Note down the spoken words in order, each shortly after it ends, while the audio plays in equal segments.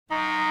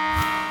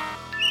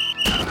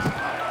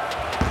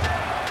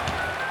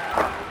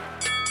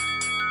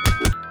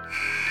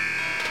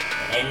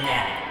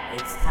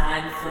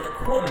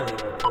Quarterly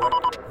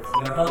Report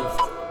with your host,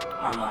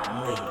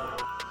 Armon Lee.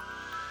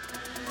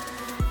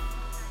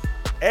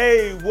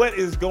 Hey, what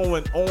is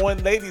going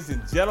on, ladies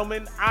and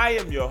gentlemen? I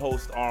am your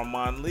host,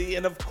 Armon Lee,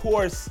 and of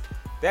course,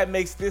 that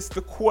makes this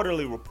the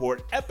Quarterly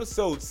Report,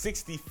 episode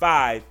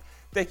 65.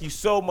 Thank you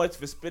so much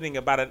for spending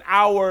about an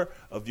hour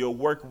of your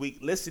work week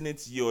listening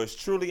to yours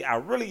truly. I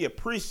really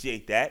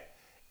appreciate that.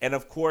 And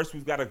of course,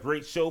 we've got a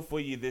great show for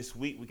you this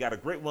week. We got a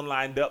great one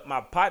lined up. My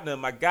partner,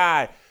 my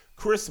guy,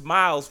 Chris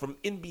Miles from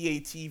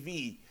NBA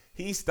TV,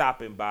 he's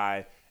stopping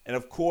by. And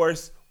of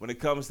course, when it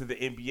comes to the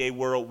NBA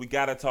world, we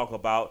got to talk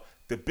about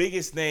the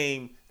biggest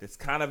name that's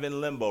kind of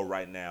in limbo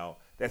right now.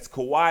 That's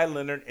Kawhi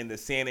Leonard and the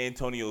San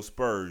Antonio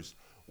Spurs.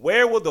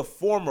 Where will the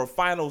former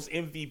Finals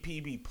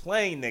MVP be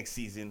playing next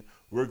season?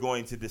 We're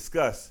going to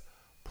discuss.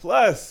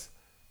 Plus,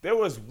 there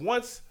was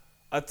once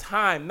a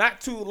time not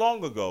too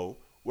long ago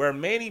where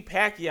Manny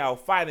Pacquiao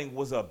fighting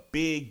was a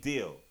big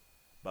deal.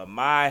 But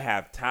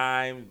how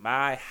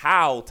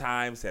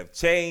times have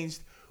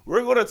changed.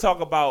 We're going to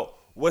talk about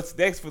what's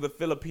next for the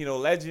Filipino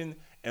legend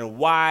and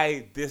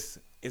why this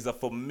is a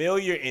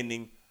familiar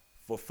ending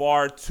for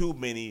far too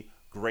many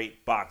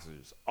great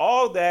boxers.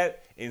 All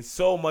that and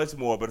so much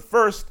more. But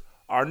first,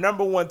 our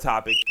number one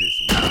topic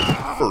this week.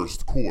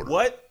 First quarter.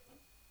 What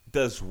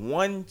does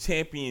one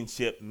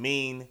championship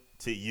mean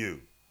to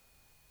you?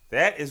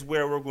 That is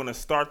where we're going to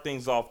start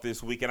things off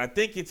this week. And I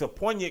think it's a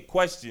poignant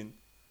question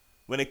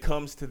when it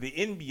comes to the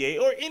NBA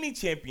or any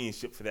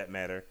championship for that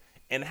matter,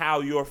 and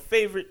how your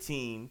favorite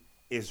team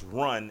is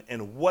run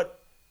and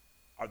what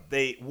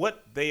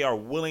they are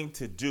willing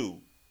to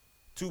do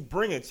to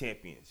bring a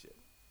championship.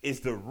 Is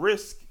the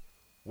risk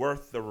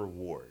worth the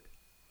reward?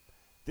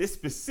 This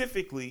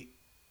specifically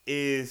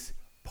is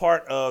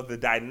part of the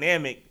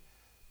dynamic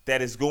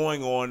that is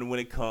going on when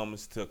it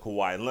comes to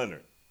Kawhi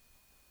Leonard.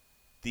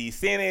 The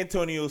San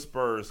Antonio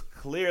Spurs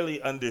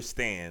clearly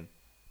understand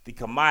the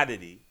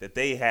commodity that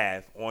they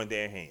have on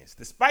their hands,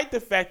 despite the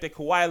fact that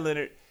Kawhi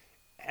Leonard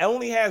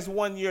only has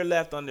 1 year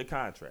left under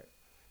contract.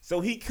 So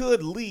he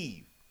could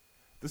leave.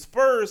 The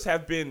Spurs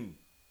have been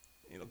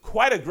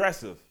quite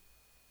aggressive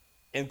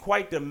and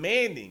quite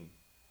demanding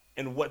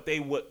in what they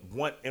would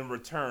want in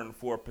return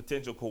for a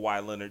potential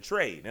Kawhi Leonard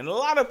trade. And a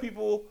lot of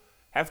people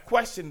have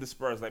questioned the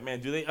Spurs, like, man,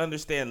 do they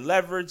understand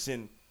leverage?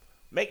 And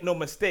make no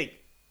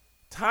mistake,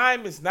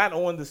 time is not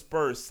on the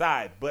Spurs'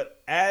 side,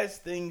 but as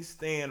things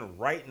stand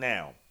right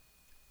now,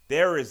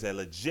 there is a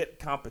legit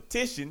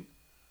competition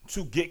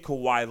to get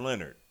Kawhi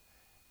Leonard.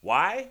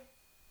 Why?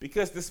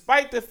 Because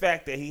despite the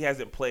fact that he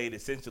hasn't played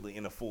essentially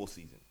in a full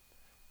season,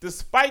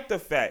 despite the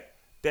fact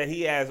that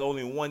he has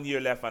only 1 year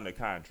left under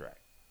contract,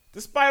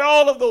 despite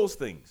all of those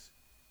things,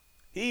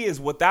 he is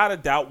without a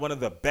doubt one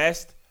of the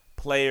best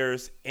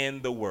players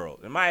in the world.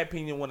 In my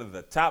opinion, one of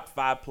the top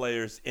 5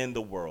 players in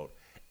the world.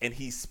 And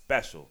he's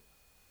special.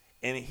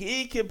 And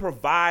he can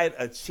provide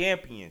a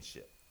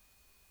championship.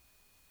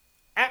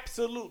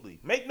 Absolutely.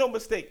 Make no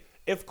mistake.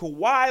 If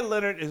Kawhi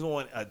Leonard is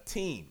on a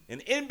team, an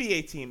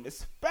NBA team,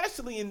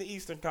 especially in the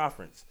Eastern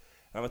Conference,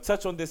 and I'm going to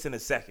touch on this in a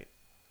second,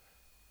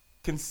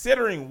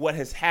 considering what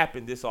has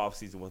happened this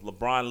offseason with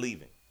LeBron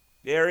leaving,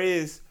 there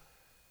is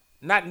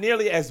not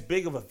nearly as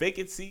big of a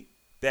vacancy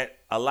that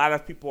a lot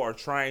of people are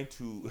trying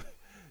to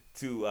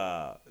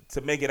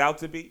make it out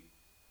to be.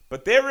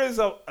 But there is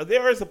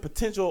a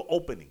potential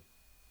opening.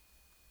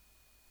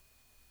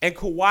 And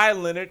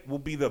Kawhi Leonard will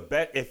be the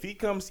best. If he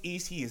comes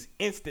east, he is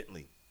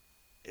instantly,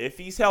 if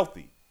he's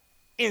healthy,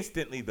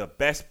 instantly the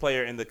best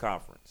player in the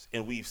conference.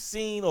 And we've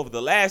seen over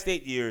the last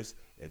 8 years,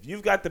 if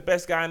you've got the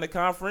best guy in the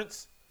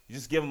conference, you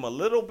just give him a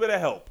little bit of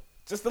help.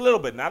 Just a little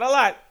bit, not a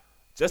lot,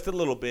 just a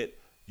little bit.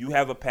 You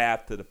have a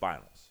path to the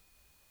finals.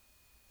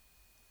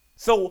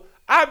 So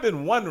I've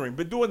been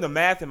doing the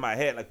math in my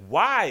head, like,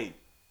 why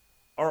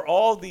are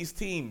all these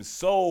teams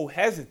so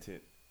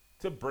hesitant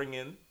to bring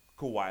in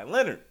Kawhi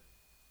Leonard?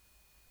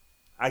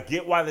 I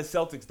get why the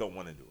Celtics don't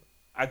want to do it.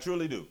 I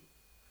truly do.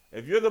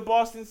 If you're the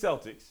Boston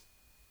Celtics,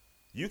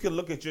 you can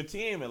look at your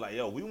team and like,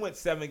 we went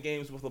 7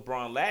 games with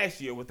LeBron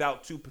last year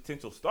without 2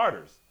 potential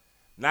starters.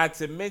 Not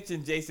to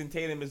mention Jason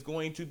Tatum is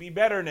going to be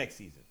better next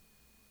season.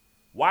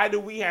 Why do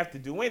we have to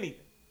do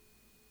anything?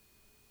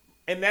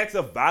 And that's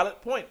a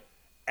valid point.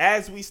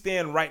 As we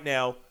stand right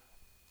now,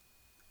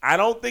 I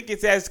don't think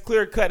it's as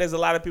clear-cut as a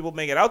lot of people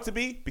make it out to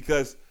be,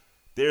 because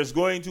there's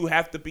going to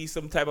have to be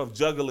some type of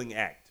juggling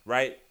act,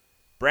 right?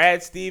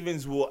 Brad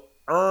Stevens will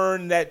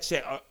earn that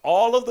check.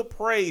 All of the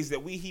praise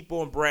that we heap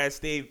on Brad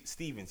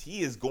Stevens,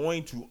 he is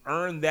going to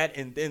earn that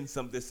and then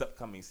some this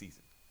upcoming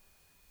season.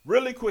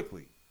 Really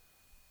quickly,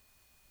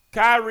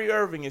 Kyrie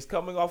Irving is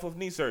coming off of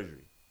knee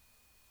surgery.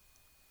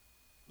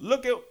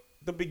 Look at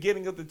the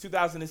beginning of the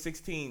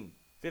 2016,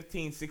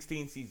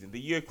 15-16 season, the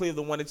year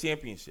Cleveland won the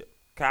championship.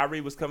 Kyrie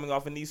was coming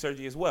off a knee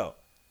surgery as well.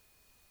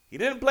 He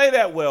didn't play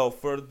that well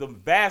for the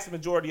vast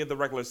majority of the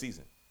regular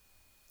season.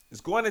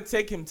 It's going to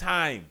take him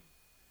time.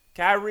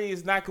 Kyrie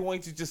is not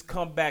going to just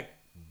come back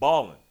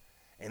balling.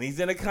 And he's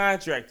in a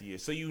contract year.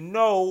 So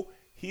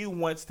he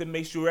wants to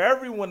make sure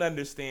everyone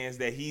understands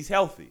that he's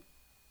healthy.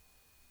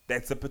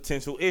 That's a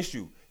potential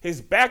issue. His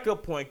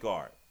backup point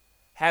guard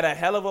had a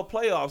hell of a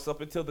playoffs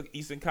up until the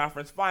Eastern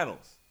Conference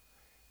Finals.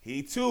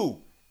 He, too,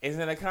 is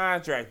in a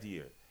contract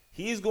year.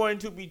 He's going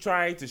to be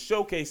trying to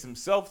showcase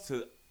himself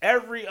to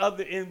every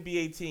other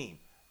NBA team,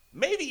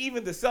 maybe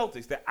even the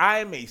Celtics, that I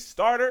am a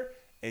starter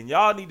and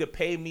y'all need to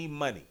pay me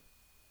money.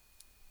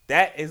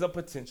 That is a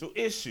potential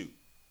issue.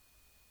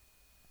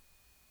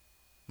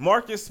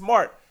 Marcus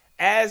Smart,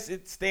 as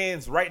it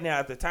stands right now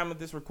at the time of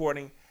this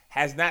recording,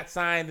 has not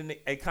signed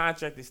a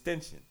contract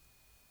extension.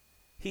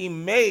 He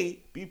may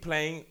be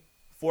playing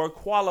for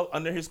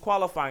under his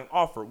qualifying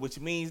offer, which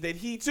means that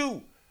he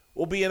too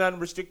will be an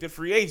unrestricted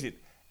free agent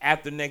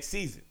after next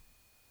season.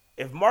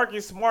 If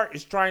Marcus Smart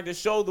is trying to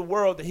show the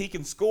world that he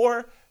can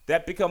score,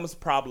 that becomes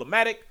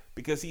problematic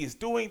because he is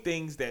doing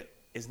things that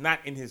is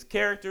not in his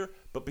character,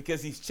 but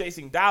because he's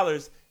chasing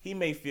dollars, he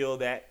may feel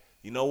that,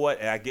 you know what,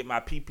 as I get my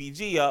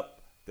PPG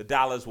up, the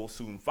dollars will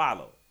soon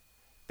follow.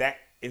 That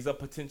is a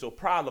potential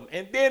problem.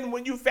 And then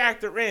when you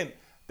factor in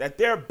that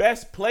their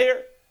best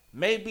player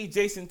may be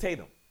Jason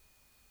Tatum.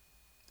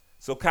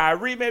 So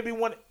Kyrie maybe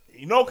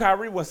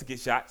Kyrie wants to get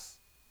shots.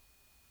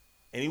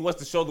 And he wants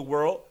to show the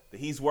world that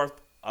he's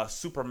worth a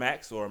super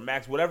max or a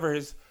max, whatever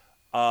his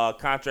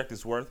contract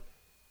is worth.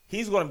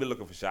 He's going to be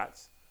looking for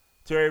shots.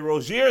 Terry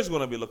Rozier is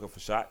going to be looking for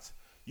shots.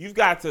 You've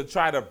got to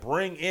try to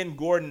bring in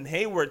Gordon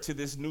Hayward to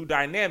this new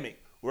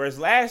dynamic. Whereas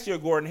last year,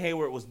 Gordon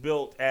Hayward was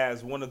built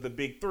as one of the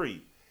big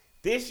three.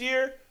 This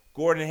year,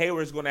 Gordon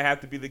Hayward is going to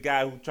have to be the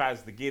guy who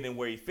tries to get in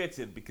where he fits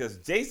in because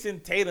Jason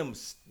Tatum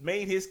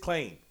made his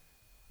claim,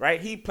 right?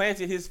 He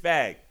planted his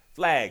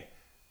flag.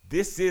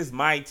 This is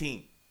my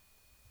team.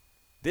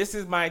 This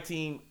is my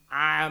team.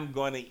 I'm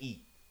going to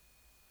eat.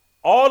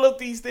 All of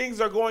these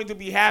things are going to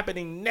be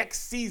happening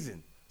next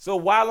season. So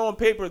while on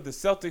paper the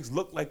Celtics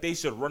look like they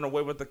should run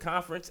away with the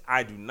conference,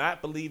 I do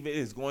not believe it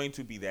is going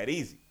to be that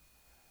easy.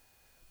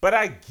 But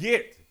I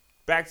get,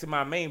 back to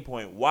my main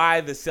point,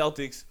 why the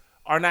Celtics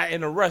are not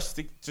in a rush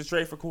to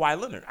trade for Kawhi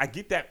Leonard. I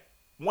get that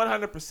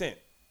 100%.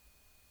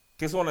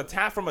 Because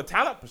from a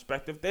talent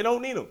perspective, they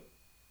don't need him.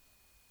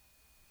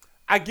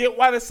 I get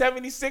why the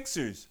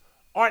 76ers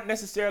aren't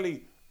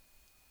necessarily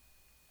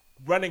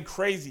running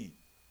crazy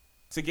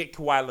to get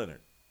Kawhi Leonard.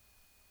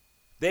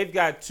 They've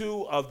got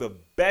two of the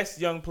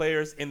best young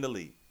players in the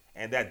league,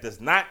 and that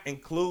does not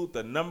include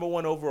the number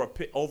one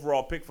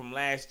overall pick from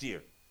last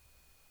year.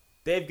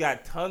 They've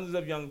got tons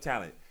of young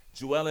talent.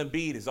 Joel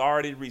Embiid has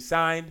already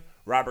re-signed.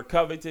 Robert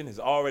Covington has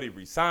already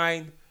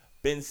re-signed.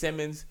 Ben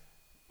Simmons,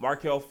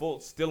 Markelle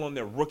Fultz still on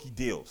their rookie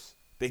deals.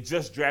 They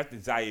just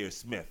drafted Zaire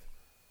Smith.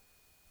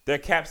 Their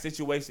cap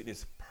situation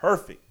is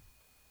perfect.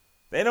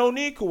 They don't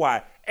need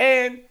Kawhi,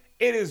 and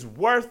it is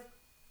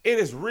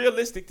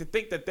realistic to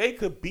think that they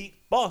could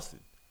beat Boston.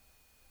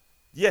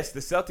 Yes,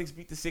 the Celtics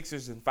beat the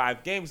Sixers in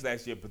 5 games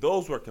last year, but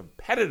those were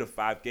competitive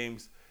 5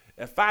 games.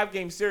 A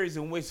 5-game series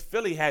in which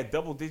Philly had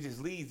double-digit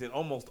leads in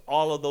almost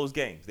all of those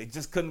games. They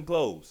just couldn't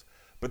close.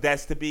 But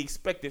that's to be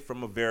expected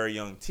from a very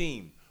young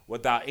team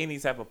without any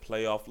type of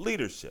playoff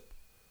leadership.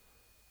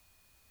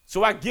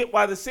 So I get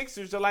why the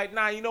Sixers are like,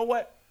 nah, you know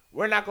what?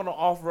 We're not going to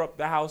offer up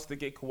the house to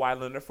get Kawhi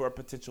Leonard for a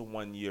potential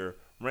 1-year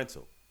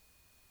rental.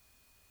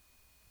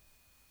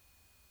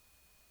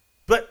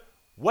 But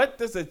what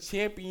does a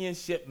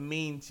championship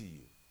mean to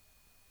you?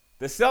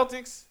 The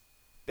Celtics,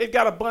 they've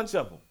got a bunch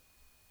of them.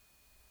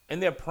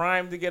 And they're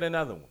primed to get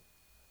another one.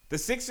 The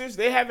Sixers,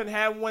 they haven't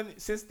had one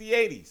since the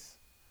 80s.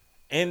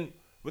 And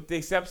with the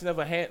exception of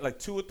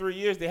 2 or 3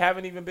 years, they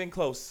haven't even been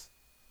close.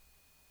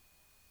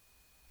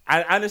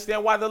 I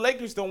understand why the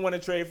Lakers don't want to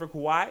trade for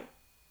Kawhi.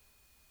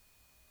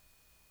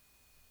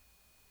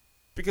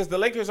 Because the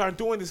Lakers aren't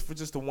doing this for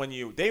just a 1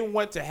 year. They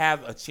want to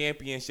have a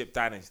championship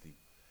dynasty.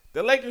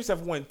 The Lakers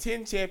have won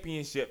 10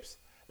 championships.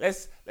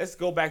 Let's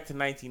go back to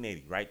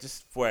 1980, right?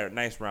 Just for a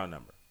nice round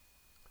number.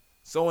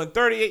 So in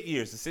 38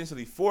 years,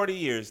 essentially 40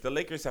 years, the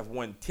Lakers have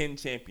won 10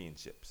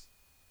 championships.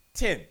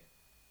 10.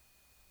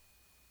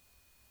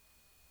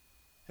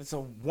 It's a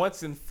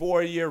once in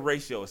 4 year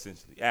ratio,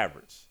 essentially,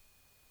 average.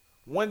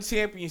 One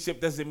championship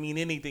doesn't mean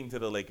anything to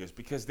the Lakers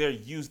because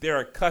they're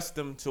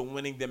accustomed to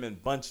winning them in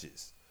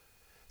bunches.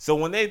 So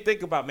when they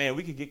think about, man,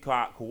 we could get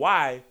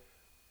Kawhi,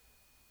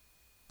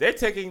 they're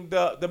taking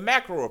the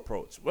macro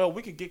approach. Well,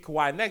 we could get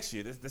Kawhi next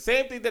year. It's the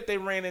same thing that they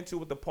ran into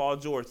with the Paul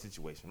George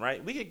situation,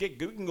 right? We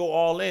can go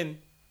all in,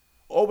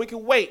 or we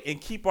can wait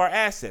and keep our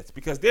assets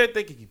because they're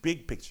thinking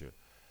big picture.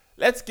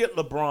 Let's get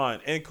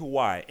LeBron and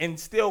Kawhi and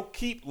still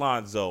keep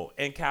Lonzo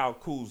and Kyle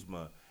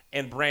Kuzma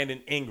and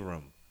Brandon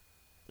Ingram.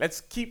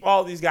 Let's keep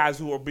all these guys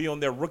who will be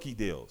on their rookie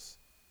deals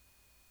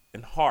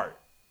and Hart.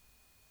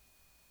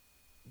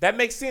 That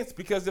makes sense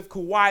because if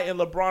Kawhi and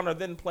LeBron are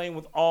then playing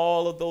with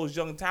all of those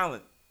young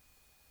talent,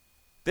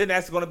 then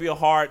that's going to be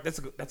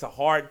that's a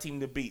hard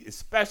team to beat,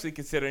 especially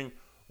considering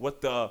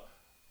what the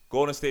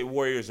Golden State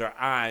Warriors are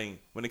eyeing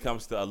when it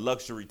comes to a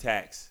luxury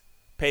tax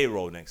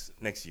payroll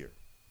next year.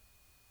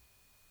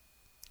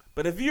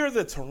 But if you're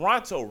the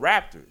Toronto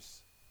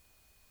Raptors,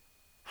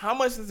 how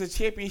much does the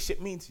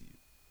championship mean to you?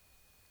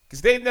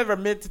 Because they've never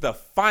been to the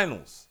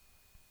finals.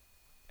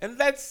 And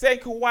let's say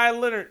Kawhi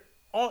Leonard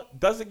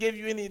doesn't give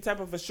you any type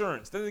of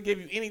assurance, doesn't give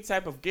you any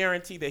type of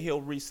guarantee that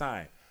he'll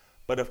re-sign.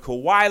 But if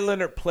Kawhi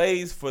Leonard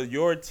plays for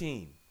your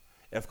team,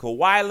 if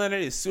Kawhi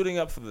Leonard is suiting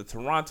up for the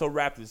Toronto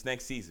Raptors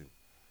next season,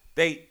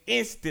 they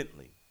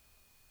instantly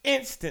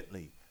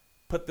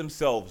put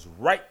themselves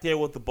right there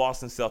with the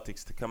Boston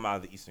Celtics to come out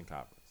of the Eastern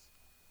Conference.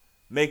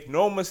 Make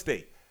no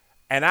mistake.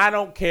 And I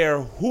don't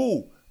care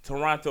who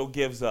Toronto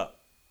gives up.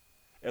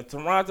 If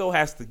Toronto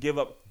has to give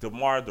up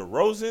DeMar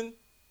DeRozan,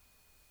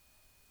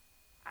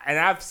 and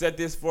I've said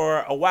this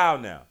for a while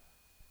now,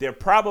 they're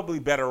probably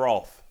better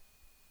off.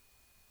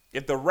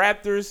 If the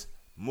Raptors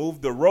move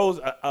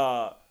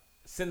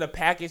send a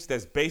package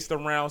that's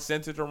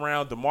centered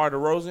around DeMar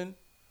DeRozan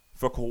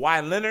for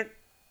Kawhi Leonard,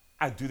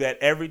 I do that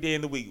every day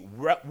in the week,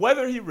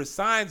 whether he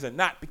resigns or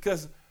not,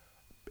 because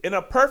in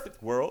a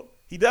perfect world,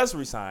 he does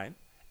resign,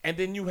 and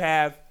then you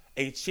have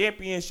a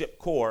championship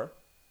core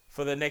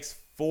for the next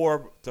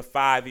 4 to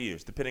 5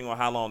 years, depending on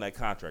how long that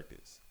contract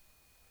is.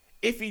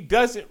 If he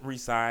doesn't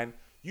resign,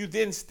 you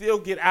then still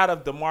get out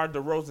of DeMar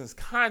DeRozan's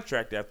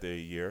contract after a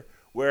year,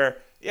 where,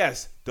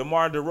 yes,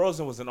 DeMar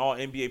DeRozan was an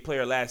all-NBA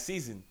player last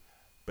season,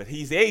 but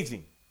he's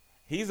aging.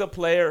 He's a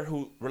player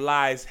who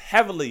relies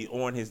heavily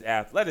on his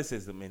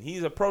athleticism, and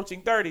he's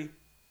approaching 30.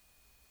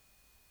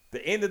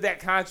 The end of that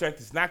contract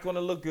is not going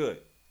to look good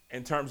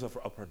in terms of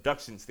a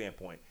production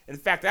standpoint. In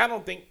fact, I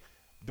don't think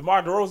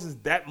DeMar DeRozan is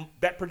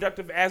that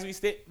productive as we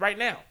sit right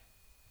now.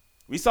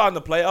 We saw in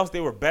the playoffs they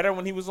were better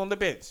when he was on the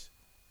bench.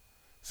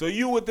 So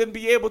you would then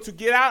be able to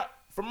get out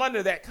from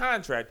under that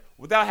contract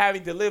without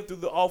having to live through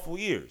the awful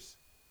years.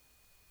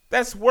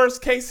 That's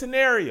worst case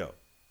scenario.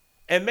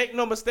 And make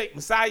no mistake,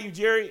 Masai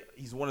Ujiri,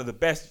 he's one of the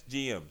best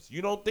GMs.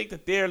 You don't think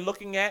that they're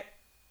looking at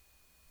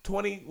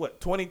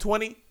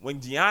 2020 when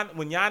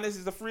Giannis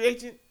is a free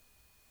agent?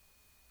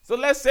 So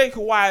let's say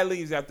Kawhi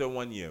leaves after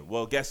 1 year.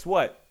 Well, guess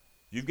what?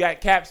 You've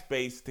got cap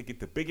space to get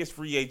the biggest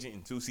free agent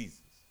in 2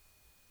 seasons.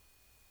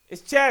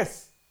 It's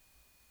chess.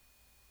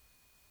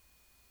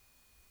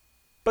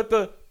 But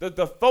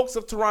the folks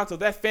of Toronto,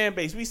 that fan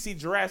base, we see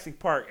Jurassic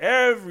Park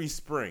every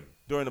spring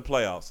during the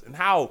playoffs, and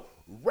how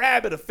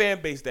rabid a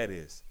fan base that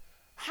is.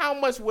 How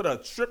much would a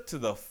trip to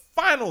the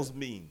finals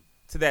mean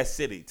to that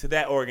city, to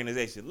that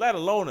organization, let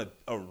alone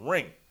a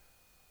ring?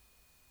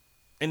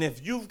 And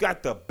if you've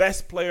got the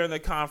best player in the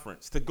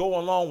conference to go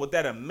along with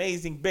that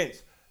amazing bench,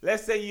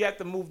 let's say you have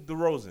to move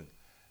DeRozan.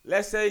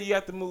 Let's say you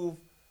have to move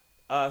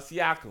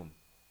Siakam.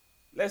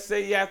 Let's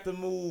say you have to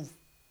move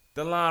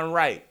DeLon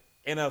Wright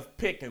and a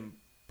pick and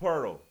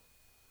Pirtle.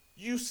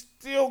 You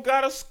still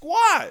got a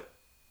squad.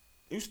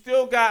 You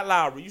still got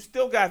Lowry. You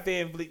still got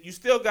Van Vliet. You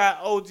still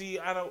got OG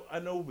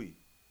Anunoby.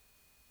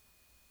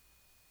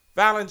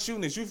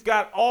 Valanciunas. You've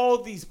got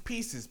all these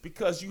pieces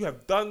because you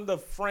have done the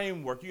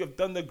framework. You have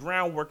done the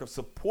groundwork of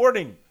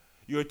supporting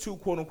your 2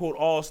 quote-unquote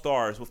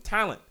all-stars with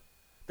talent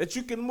that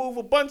you can move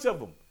a bunch of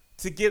them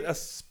to get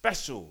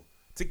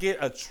to get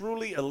a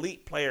truly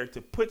elite player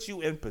to put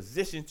you in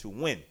position to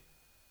win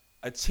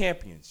a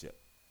championship.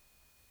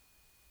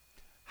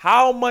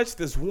 How much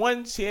does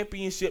one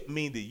championship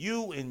mean to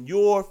you and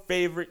your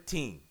favorite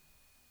team?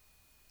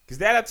 Because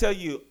that'll tell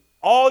you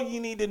all you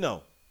need to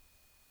know.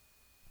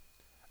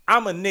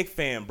 I'm a Knicks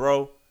fan,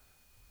 bro.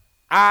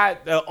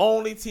 The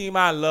only team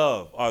I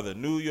love are the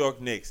New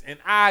York Knicks. And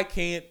I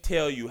can't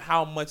tell you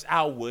how much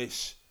I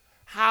wish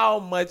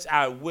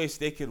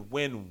they could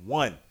win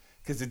one.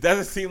 Because it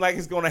doesn't seem like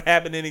it's going to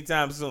happen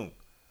anytime soon.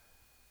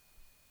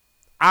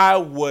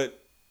 I'm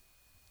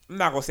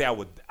not going to say I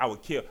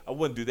would kill. I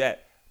wouldn't do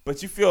that.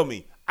 But you feel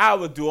me? I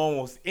would do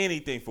almost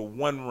anything for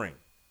one ring.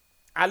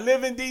 I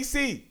live in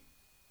D.C.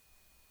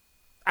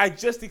 I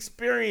just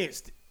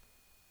experienced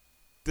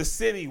the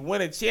city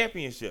win a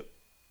championship.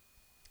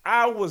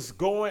 I was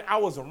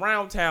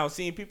around town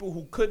seeing people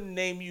who couldn't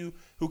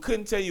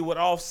tell you what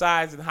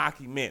offsides in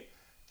hockey meant.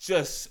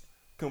 Just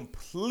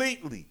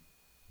completely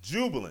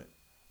jubilant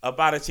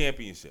about a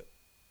championship.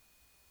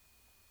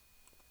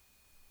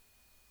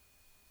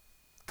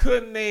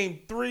 Couldn't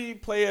name 3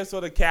 players for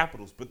the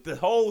Capitals, but the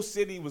whole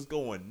city was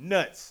going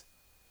nuts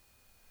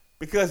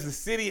because the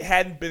city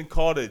hadn't been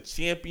called a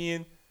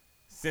champion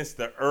since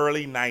the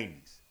early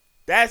 90s.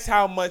 That's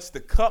how much the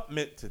cup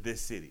meant to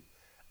this city.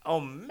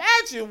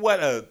 Imagine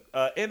what a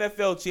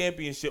NFL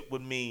championship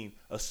would mean,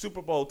 a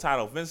Super Bowl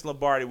title, Vince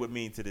Lombardi would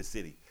mean to this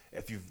city.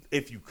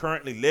 If you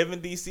currently live in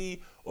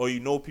D.C. or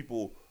you know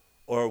people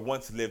or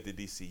once lived in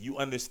D.C., you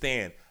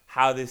understand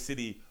how this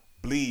city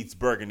bleeds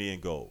burgundy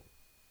and gold.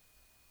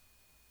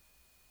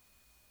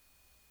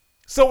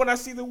 So when I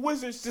see the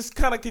Wizards just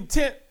kind of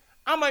content,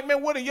 I'm like,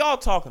 man, what are y'all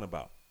talking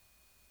about?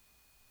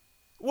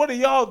 What are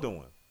y'all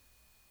doing?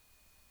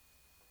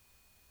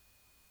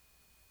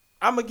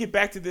 I'm going to get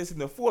back to this in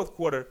the fourth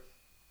quarter,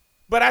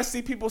 but I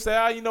see people say,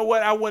 oh, you know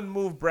what? I wouldn't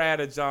move Brad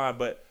or John,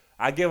 but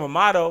I give them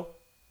Otto.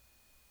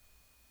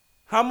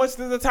 How much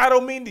does the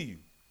title mean to you?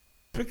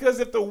 Because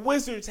if the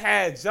Wizards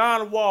had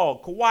John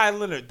Wall, Kawhi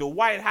Leonard,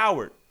 Dwight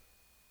Howard,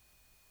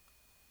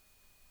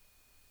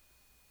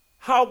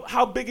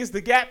 how big is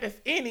the gap,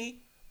 if any,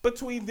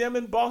 between them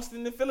and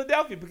Boston and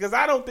Philadelphia? Because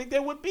I don't think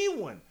there would be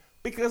one.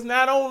 Because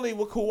not only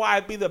will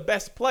Kawhi be the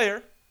best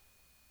player,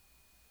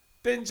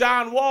 then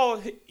John Wall,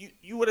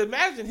 you would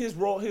imagine his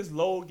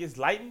load gets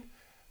lightened.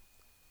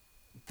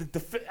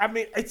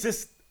 It's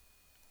just,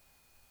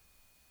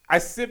 I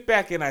sit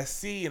back and I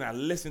see and I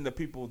listen to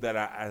people that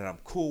I'm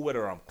cool with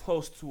or I'm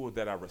close to or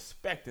that I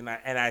respect, and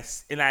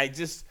I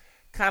just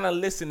kind of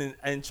listen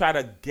and try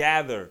to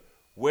gather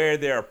where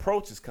their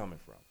approach is coming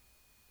from.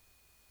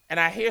 And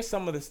I hear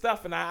some of the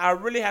stuff, and I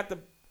really have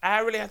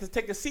to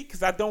take a seat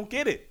because I don't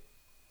get it.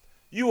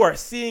 You are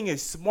seeing a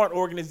smart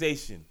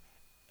organization,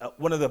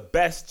 one of the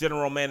best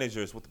general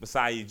managers with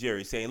Masai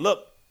Ujiri saying,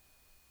 look,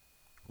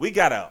 we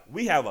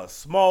have a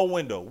small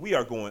window. We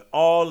are going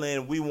all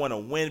in. We want to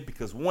win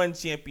because one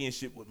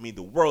championship would mean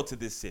the world to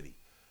this city.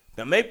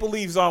 The Maple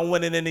Leafs aren't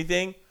winning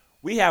anything.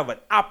 We have an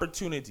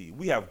opportunity.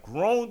 We have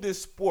grown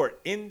this sport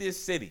in this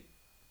city.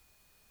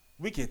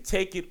 We can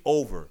take it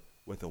over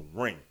with a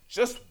ring.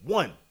 Just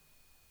one.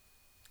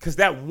 Because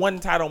that one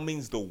title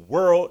means the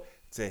world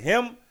to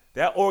him,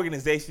 that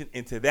organization,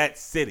 and to that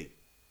city.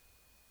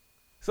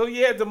 So,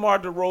 yeah, DeMar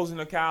DeRozan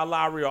or Kyle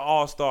Lowry are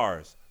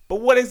all-stars. But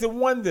what has it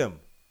won them?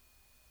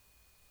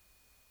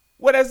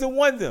 What has it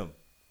won them?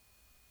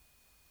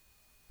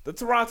 The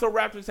Toronto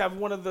Raptors have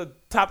one of the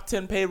top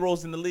 10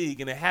 payrolls in the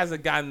league, and it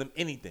hasn't gotten them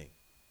anything.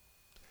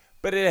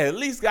 But it at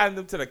least gotten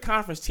them to the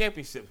conference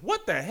championships.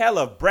 What the hell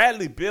have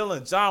Bradley Beal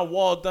and John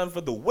Wall done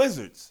for the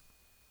Wizards?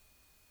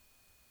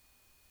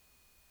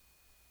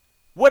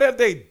 What have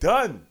they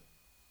done?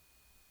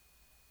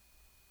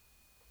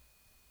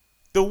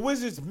 The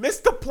Wizards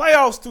missed the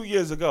playoffs 2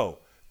 years ago.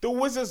 The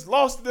Wizards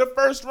lost in the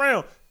first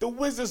round. The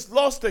Wizards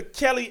lost to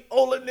Kelly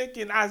Olynyk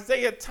and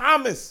Isaiah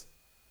Thomas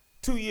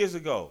 2 years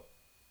ago.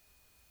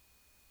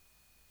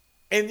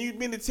 And you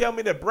mean to tell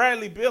me that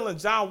Bradley Beal and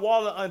John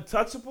Wall are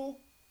untouchable?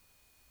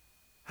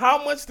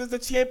 How much does a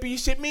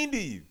championship mean to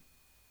you?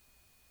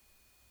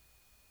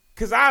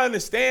 Because I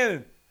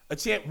understand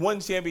one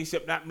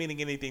championship not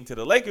meaning anything to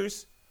the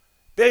Lakers.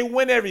 They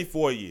win every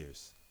 4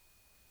 years.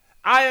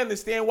 I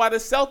understand why the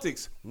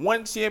Celtics,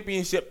 one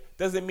championship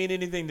doesn't mean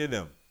anything to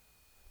them.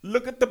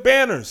 Look at the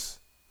banners.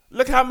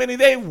 Look how many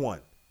they've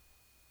won.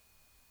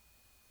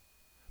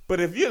 But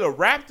if you're the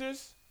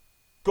Raptors,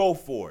 go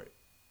for it.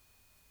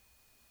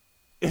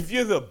 If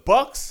you're the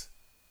Bucks,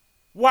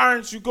 why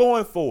aren't you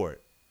going for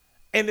it?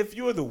 And if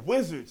you're the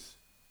Wizards,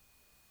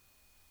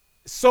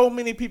 so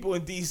many people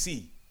in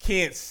D.C.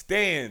 can't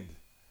stand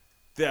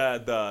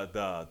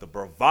the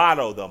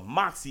bravado, the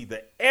moxie,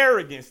 the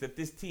arrogance that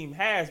this team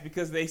has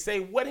because they say,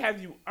 what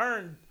have you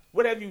earned?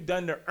 What have you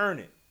done to earn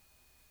it?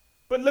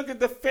 But look at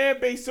the fan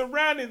base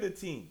surrounding the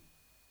team.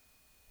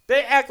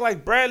 They act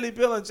like Bradley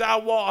Beal and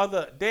John Wall are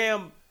the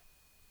damn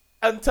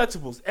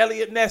untouchables.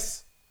 Elliot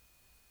Ness.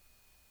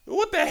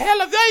 What the hell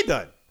have they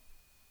done?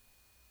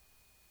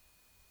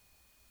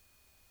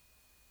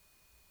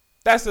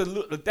 That's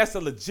a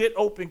legit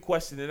open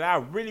question that I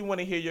really want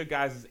to hear your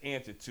guys'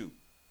 answer to.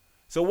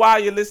 So while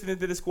you're listening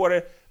to this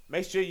quarter,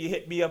 make sure you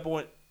hit me up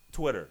on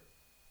Twitter.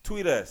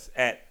 Tweet us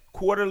at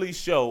Quarterly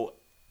Show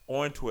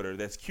on Twitter.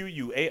 That's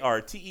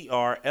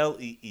QUARTERLEE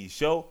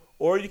Show.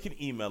 Or you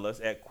can email us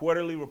at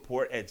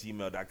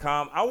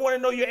quarterlyreport@gmail.com. I want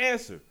to know your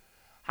answer.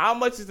 How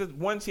much is the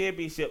one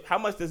championship? How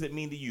much does it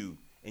mean to you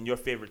and your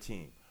favorite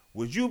team?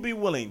 Would you be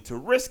willing to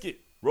risk it,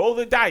 roll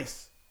the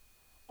dice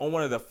on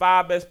one of the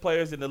 5 best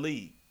players in the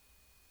league,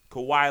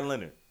 Kawhi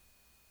Leonard,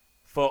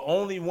 for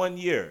only 1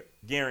 year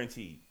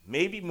guaranteed?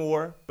 Maybe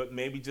more, but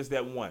maybe just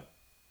that one.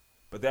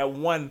 But that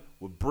one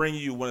would bring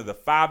you one of the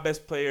 5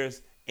 best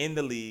players in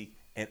the league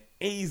and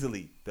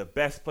easily the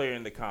best player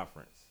in the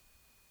conference.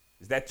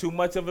 Is that too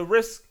much of a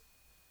risk?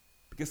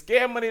 Because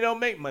scared money don't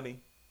make money.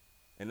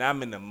 And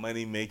I'm in the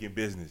money-making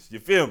business. You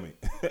feel me?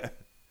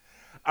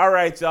 All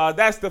right, y'all.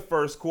 That's the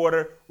first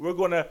quarter. We're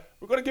gonna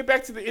get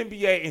back to the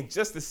NBA in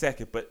just a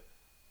second. But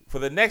for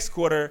the next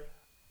quarter,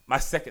 my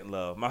second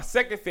love, my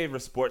second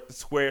favorite sport, the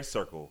square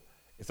circle.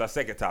 It's our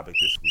second topic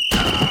this week.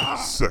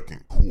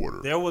 Second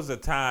quarter. There was a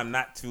time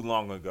not too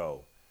long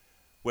ago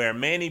where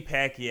Manny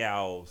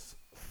Pacquiao's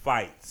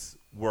fights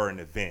were an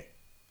event.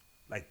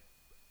 Like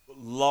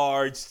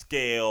large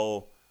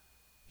scale,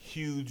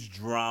 huge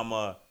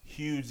drama,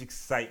 huge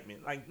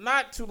excitement. Like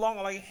not too long,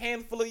 like a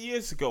handful of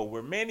years ago,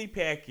 where Manny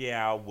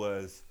Pacquiao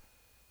was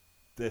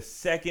the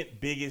second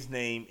biggest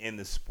name in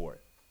the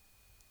sport.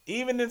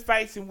 Even in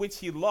fights in which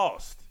he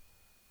lost,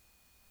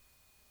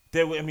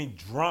 there were,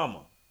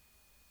 drama.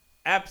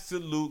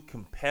 Absolute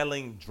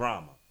compelling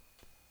drama.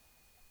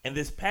 And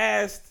this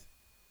past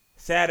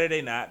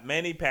Saturday night,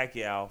 Manny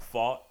Pacquiao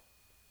fought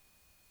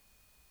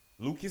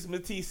Lucas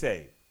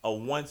Matisse, a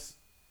once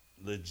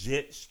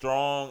legit,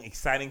 strong,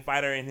 exciting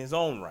fighter in his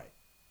own right.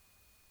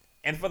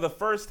 And for the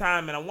first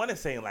time, and I want to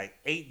say in like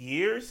 8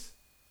 years,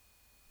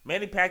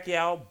 Manny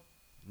Pacquiao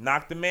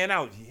knocked the man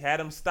out. He had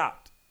him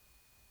stopped.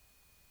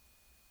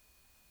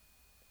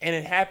 And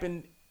it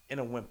happened in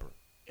a whimper.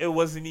 It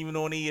wasn't even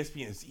on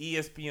ESPN. It's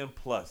ESPN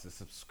Plus, a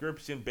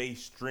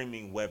subscription-based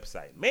streaming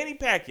website. Manny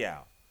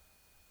Pacquiao.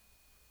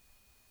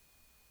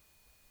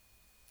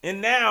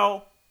 And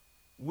now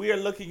we are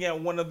looking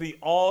at one of the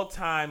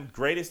all-time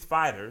greatest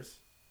fighters,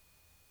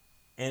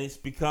 and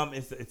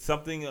it's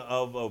something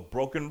of a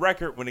broken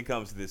record when it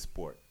comes to this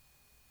sport.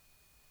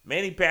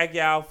 Manny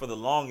Pacquiao, for the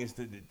longest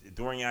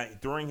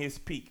during his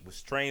peak,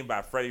 was trained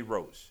by Freddie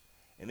Roach,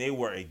 and they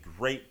were a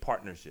great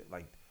partnership,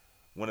 like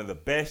one of the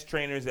best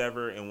trainers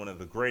ever and one of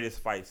the greatest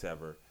fights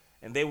ever.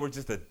 And they were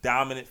just a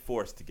dominant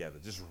force together,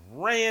 just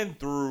ran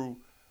through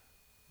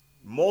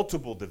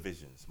multiple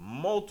divisions,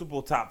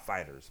 multiple top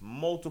fighters,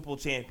 multiple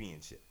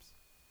championships.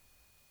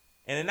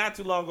 And then not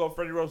too long ago,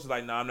 Freddie Roach was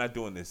like, no, I'm not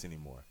doing this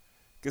anymore.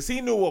 Because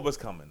he knew what was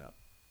coming up.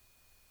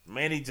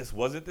 Manny just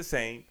wasn't the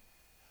same.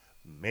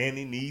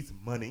 Manny needs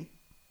money.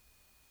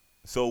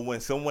 So when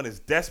someone is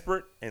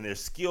desperate and their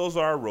skills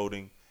are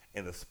eroding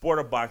in the sport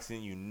of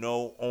boxing, you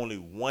know only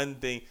one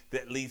thing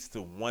that leads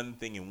to one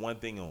thing and one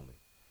thing only.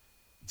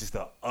 Just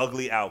an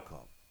ugly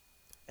outcome.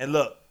 And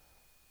look,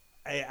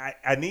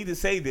 I need to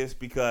say this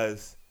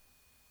because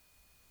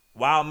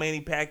while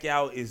Manny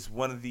Pacquiao is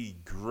one of the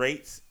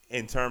greats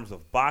in terms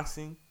of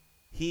boxing,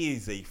 he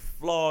is a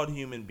flawed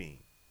human being.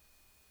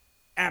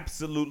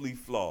 Absolutely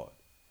flawed.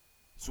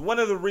 It's one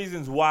of the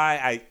reasons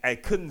why I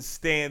couldn't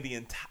stand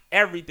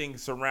everything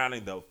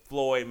surrounding the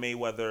Floyd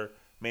Mayweather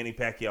Manny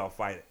Pacquiao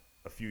fight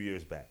a few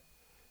years back.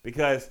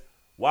 Because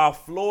while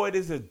Floyd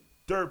is a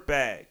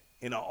dirtbag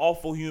and an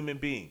awful human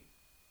being,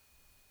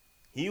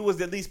 he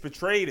was at least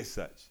portrayed as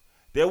such.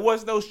 There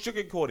was no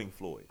sugarcoating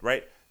Floyd,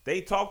 right?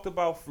 They talked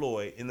about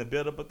Floyd in the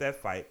build-up of that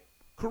fight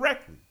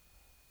correctly.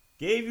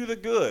 Gave you the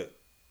good,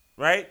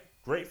 right?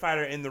 Great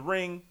fighter in the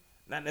ring.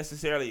 Not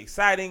necessarily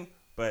exciting,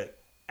 but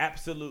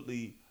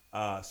absolutely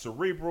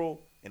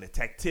cerebral and a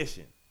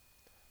tactician.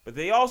 But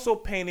they also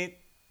painted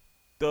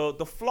the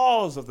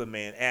flaws of the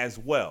man as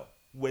well,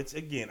 which,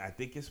 again, I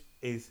think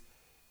is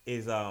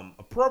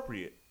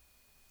appropriate.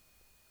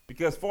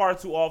 Because far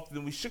too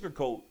often we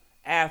sugarcoat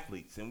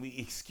athletes and we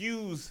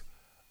excuse,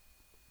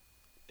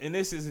 and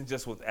this isn't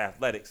just with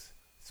athletics,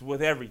 it's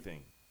with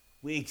everything.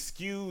 We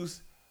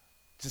excuse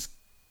just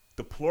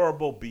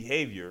deplorable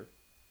behavior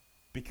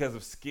because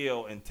of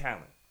skill and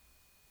talent.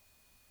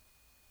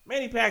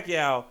 Manny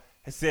Pacquiao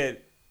has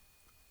said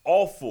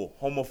awful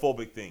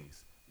homophobic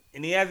things,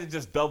 and he hasn't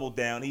just doubled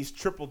down; he's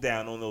tripled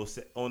down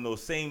on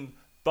those same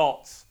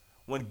thoughts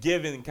when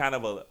given kind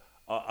of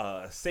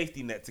a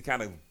safety net to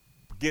kind of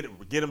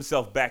get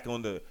himself back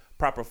on the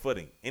proper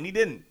footing, and he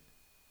didn't.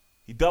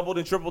 He doubled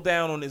and tripled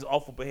down on his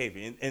awful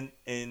behavior,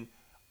 and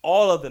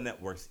all of the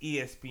networks,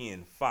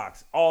 ESPN,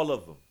 Fox, all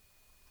of them,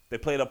 they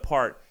played a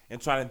part in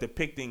trying to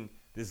depicting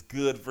this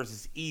good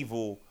versus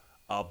evil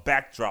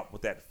backdrop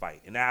with that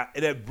fight, and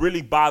it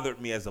really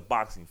bothered me as a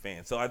boxing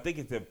fan. So I think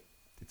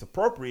it's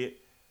appropriate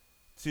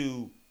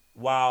to,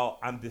 while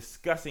I'm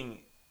discussing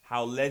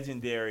how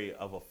legendary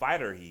of a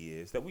fighter he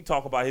is, that we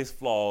talk about his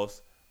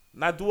flaws,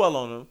 not dwell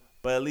on them,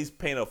 but at least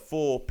paint a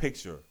full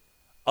picture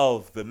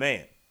of the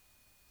man.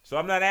 So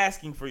I'm not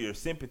asking for your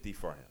sympathy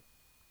for him.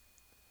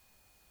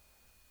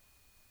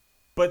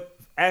 But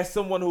as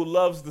someone who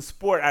loves the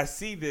sport, I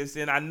see this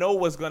and I know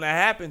what's going to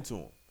happen to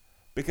him.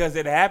 Because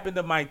it happened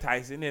to Mike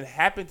Tyson, it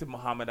happened to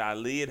Muhammad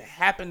Ali, it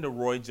happened to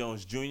Roy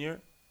Jones Jr.,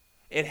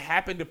 it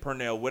happened to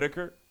Pernell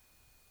Whitaker.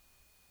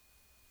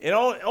 And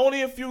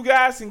only a few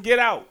guys can get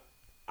out.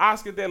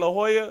 Oscar De La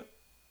Hoya,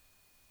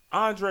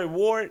 Andre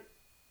Ward.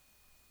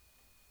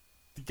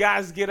 The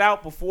guys get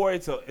out before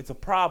it's a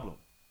problem.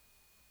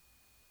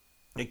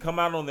 They come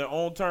out on their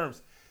own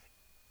terms.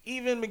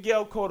 Even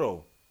Miguel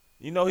Cotto,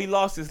 he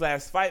lost his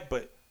last fight,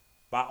 but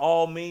by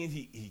all means,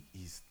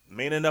 he's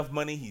made enough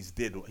money. He's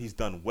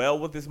done well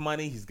with his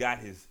money. He's got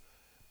his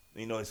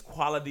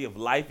quality of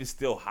life is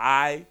still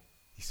high.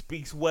 He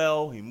speaks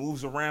well. He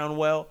moves around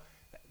well.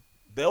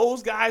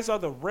 Those guys are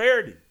the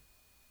rarity.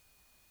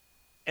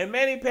 And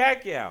Manny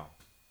Pacquiao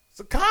is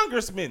a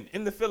congressman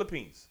in the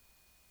Philippines.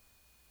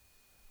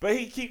 But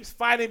he keeps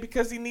fighting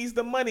because he needs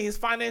the money. His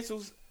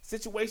financial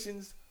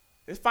situation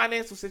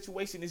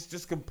is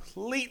just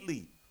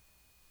completely,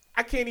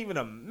 I can't even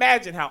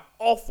imagine how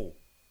awful,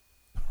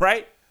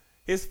 right,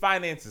 his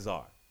finances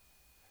are.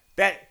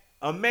 That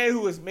a man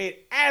who has made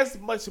as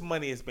much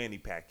money as Manny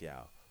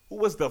Pacquiao, who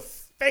was the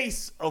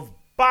face of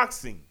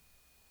boxing,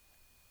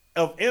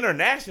 of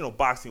international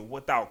boxing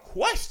without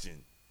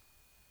question,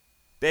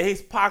 that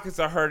his pockets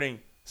are hurting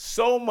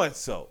so much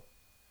so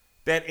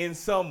that in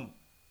some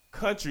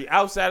country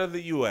outside of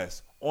the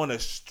U.S., on a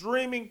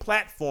streaming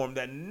platform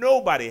that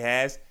nobody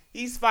has,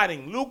 he's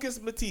fighting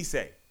Lucas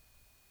Matisse,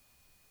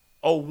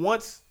 a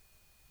once,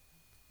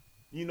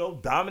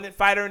 dominant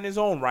fighter in his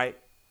own right,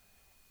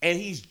 and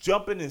he's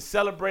jumping and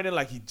celebrating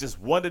like he just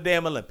won the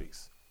damn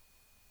Olympics.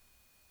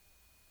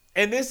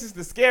 And this is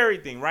the scary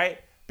thing, right?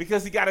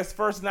 Because he got his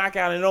first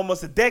knockout in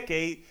almost a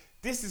decade.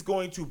 This is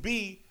going to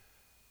be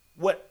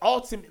what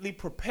ultimately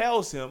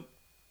propels him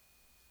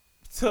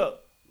to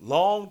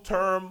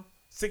long-term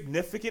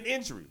significant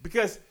injury,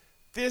 because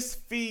this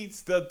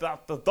feeds the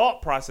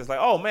thought process like,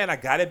 oh man, I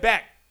got it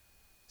back.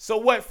 So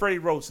what? Freddie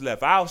Roach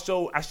left. I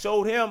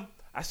showed him.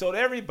 I showed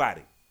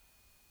everybody.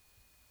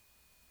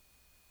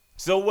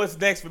 So what's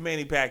next for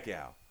Manny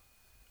Pacquiao?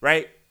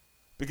 right?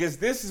 Because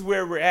this is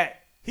where we're at.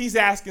 He's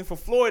asking for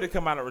Floyd to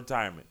come out of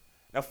retirement.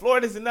 Now,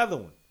 Floyd is another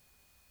one.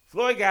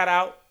 Floyd got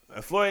out,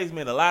 and Floyd's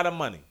made a lot of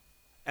money.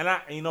 And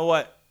you know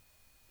what?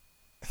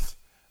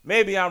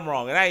 Maybe I'm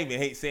wrong, and I even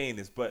hate saying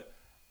this, but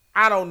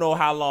I don't know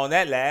how long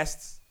that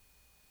lasts.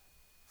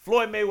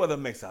 Floyd Mayweather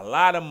makes a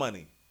lot of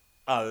money.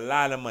 A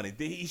lot of money.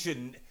 He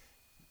shouldn't.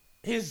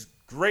 His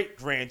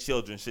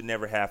great-grandchildren should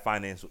never have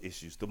financial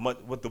issues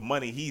with the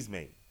money he's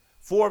made.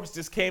 Forbes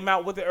just came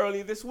out with it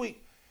earlier this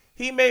week.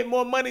 He made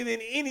more money than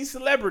any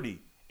celebrity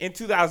in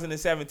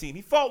 2017.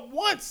 He fought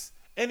once,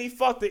 and he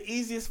fought the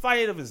easiest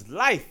fight of his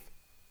life.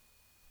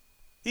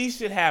 He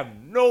should have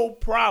no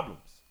problems.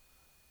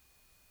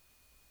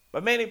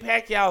 But Manny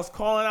Pacquiao's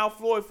calling out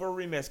Floyd for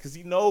a rematch because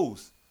he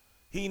knows.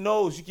 He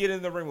knows you get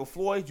in the ring with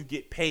Floyd, you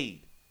get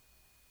paid.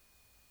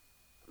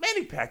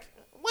 Manny Pacquiao,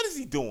 what is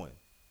he doing?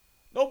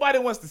 Nobody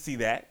wants to see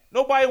that.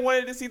 Nobody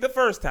wanted to see the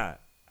first time.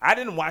 I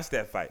didn't watch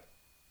that fight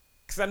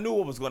because I knew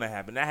what was going to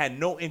happen. I had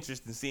no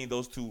interest in seeing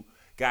those two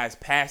guys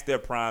past their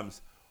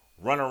primes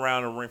run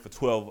around the ring for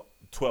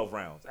 12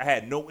 rounds. I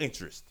had no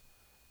interest.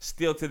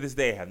 Still to this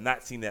day, I have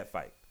not seen that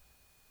fight.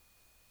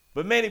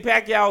 But Manny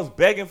Pacquiao is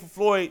begging for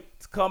Floyd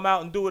to come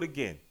out and do it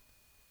again.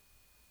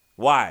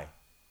 Why?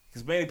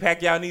 Because Manny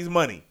Pacquiao needs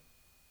money.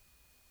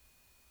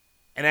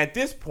 And at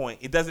this point,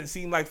 it doesn't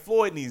seem like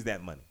Floyd needs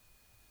that money.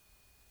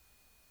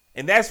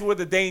 And that's where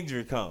the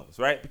danger comes,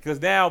 right?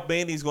 Because now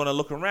Manny's going to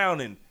look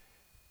around, and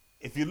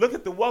if you look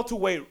at the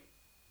welterweight,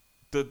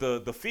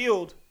 the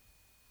field,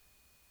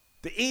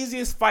 the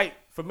easiest fight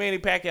for Manny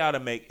Pacquiao to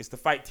make is to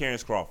fight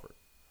Terrence Crawford.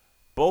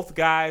 Both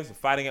guys are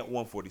fighting at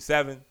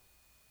 147.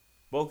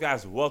 Both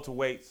guys are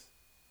welterweights.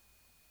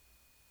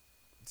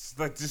 It's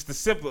like just the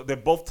simple. They're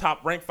both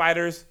top-ranked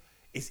fighters.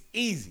 It's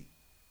easy.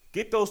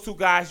 Get those two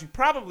guys. You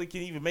probably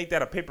can even make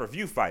that a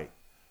pay-per-view fight,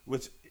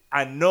 which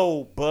I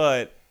know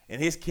Bud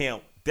and his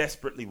camp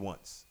desperately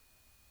wants.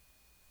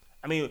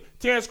 I mean,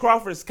 Terrence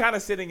Crawford is kind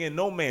of sitting in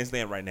no man's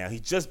land right now. He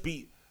just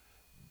beat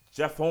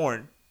Jeff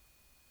Horn,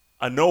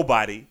 a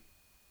nobody.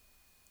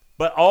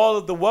 But all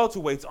of the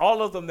welterweights,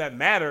 all of them that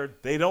matter,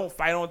 they don't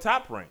fight on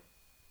top rank.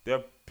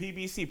 They're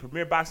PBC,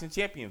 Premier Boxing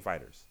Champion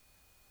fighters.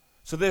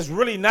 So there's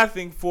really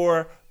nothing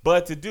for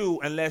Bud to do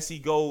unless he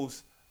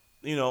goes,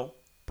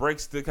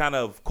 breaks the kind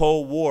of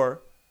Cold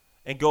War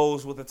and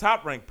goes with a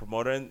top-ranked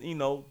promoter.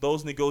 And,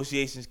 those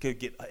negotiations could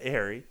get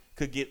hairy,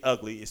 could get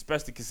ugly,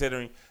 especially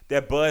considering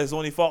that Bud has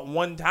only fought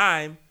one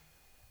time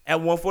at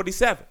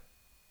 147.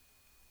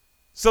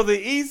 So the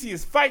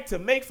easiest fight to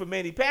make for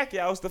Manny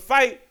Pacquiao is to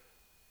fight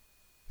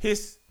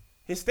his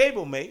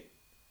stablemate,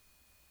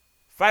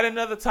 fight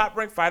another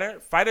top-ranked fighter,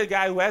 fight a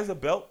guy who has a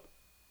belt,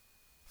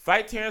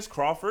 fight Terrence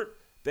Crawford,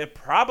 that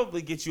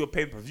probably gets you a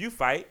pay-per-view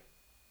fight,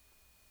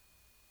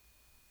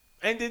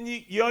 and then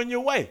you're on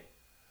your way.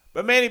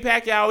 But Manny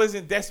Pacquiao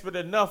isn't desperate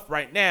enough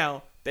right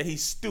now that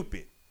he's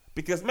stupid.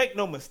 Because make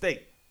no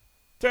mistake,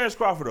 Terrence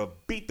Crawford will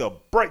beat the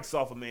brakes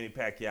off of Manny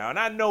Pacquiao, and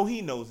I know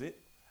he knows it.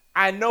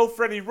 I know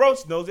Freddie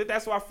Roach knows it.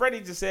 That's why Freddie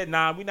just said,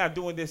 nah, we're not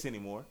doing this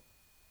anymore.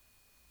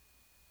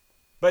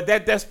 But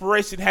that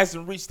desperation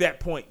hasn't reached that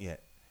point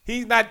yet.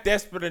 He's not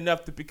desperate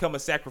enough to become a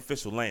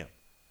sacrificial lamb.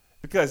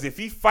 Because if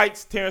he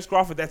fights Terrence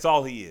Crawford, that's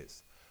all he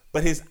is.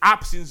 But his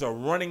options are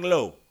running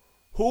low.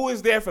 Who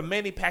is there for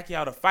Manny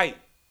Pacquiao to fight?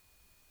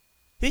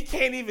 He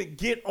can't even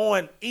get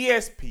on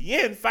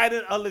ESPN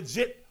fighting a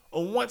legit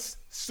or once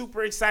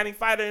super exciting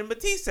fighter in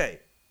Matisse.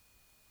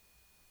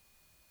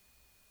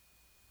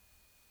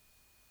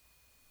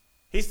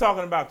 He's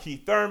talking about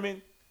Keith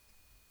Thurman.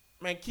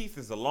 Man, Keith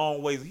is a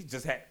long ways.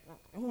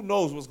 Who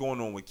knows what's going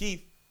on with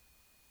Keith?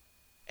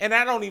 And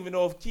I don't even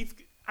know if Keith,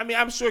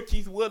 I'm sure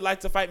Keith would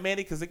like to fight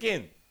Manny because,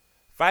 again,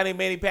 fighting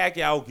Manny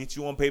Pacquiao will get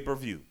you on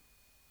pay-per-view.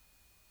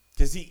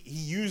 Because he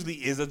usually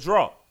is a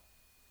draw.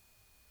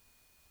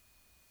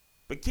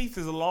 But Keith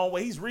is a long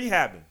way. He's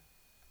rehabbing.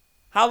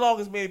 How long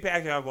is Manny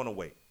Pacquiao going to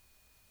wait?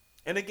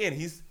 And again,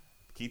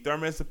 Keith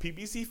Thurman is a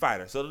PBC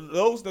fighter, so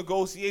those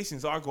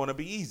negotiations aren't going to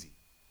be easy.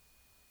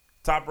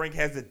 Top Rank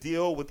has a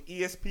deal with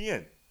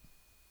ESPN.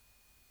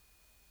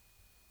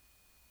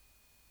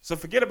 So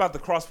forget about the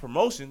cross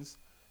promotions.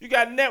 You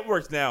got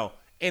networks now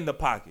in the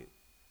pocket.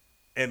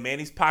 And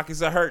Manny's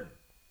pockets are hurting.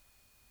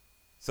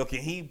 So can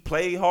he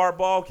play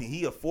hardball? Can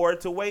he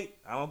afford to wait?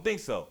 I don't think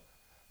so.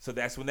 So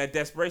that's when that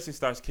desperation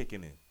starts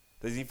kicking in.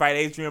 Does he fight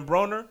Adrian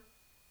Broner?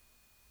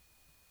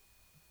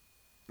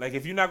 Like,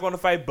 if you're not going to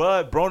fight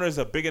Bud, Broner's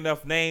a big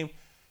enough name.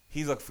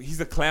 He's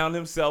a clown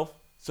himself,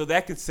 so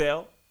that could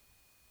sell.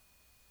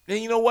 And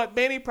you know what?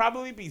 Manny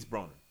probably beats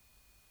Broner.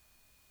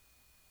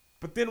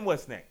 But then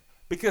what's next?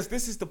 Because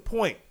this is the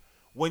point.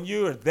 When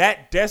you're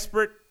that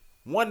desperate,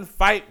 one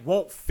fight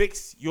won't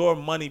fix your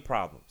money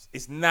problems.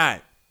 It's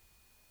not.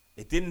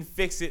 It didn't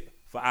fix it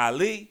for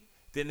Ali.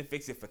 Didn't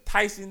fix it for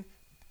Tyson.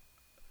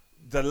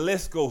 The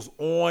list goes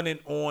on and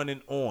on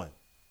and on.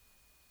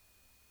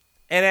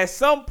 And at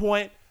some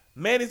point,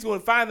 Manny's going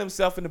to find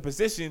himself in a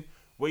position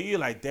where you're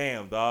like,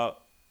 damn, dog,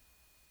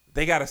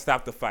 they got to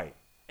stop the fight.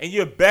 And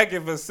you're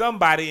begging for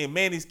somebody in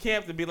Manny's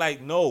camp to be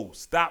like, no,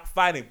 stop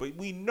fighting. But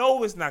we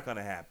know it's not going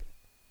to happen.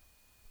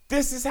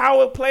 This is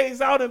how it plays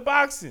out in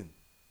boxing.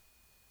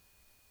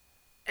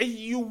 And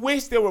you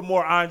wish there were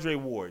more Andre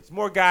Wards,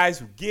 more guys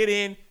who get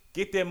in,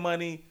 get their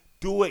money,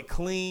 do it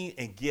clean,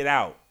 and get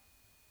out.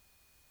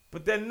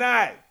 But they're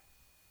not.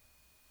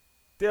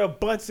 They're a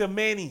bunch of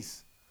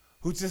Mannies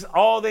who just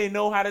all they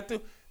know how to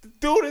do. The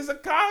dude is a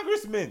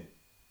congressman.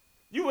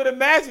 You would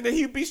imagine that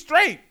he'd be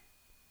straight.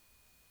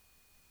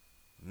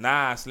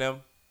 Nah,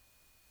 Slim.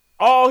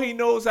 All he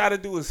knows how to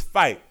do is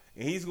fight.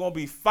 And he's going to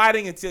be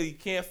fighting until he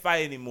can't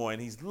fight anymore.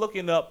 And he's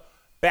looking up,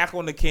 back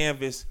on the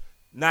canvas,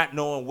 not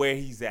knowing where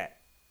he's at.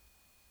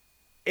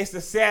 It's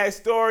a sad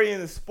story in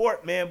the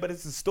sport, man, but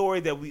it's a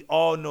story that we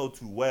all know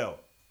too well.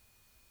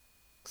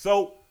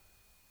 So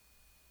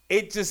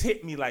it just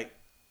hit me like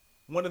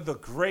one of the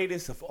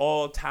greatest of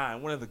all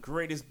time, one of the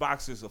greatest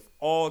boxers of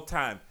all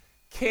time,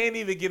 can't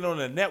even get on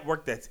a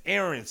network that's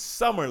airing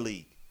Summer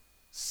League.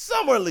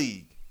 Summer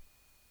League.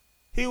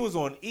 He was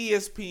on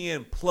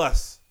ESPN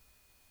Plus,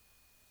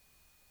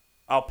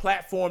 a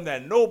platform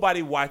that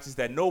nobody watches,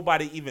 that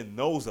nobody even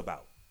knows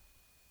about.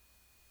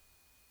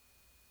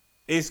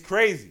 It's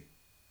crazy.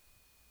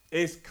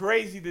 It's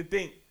crazy to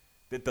think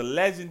that the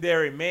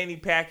legendary Manny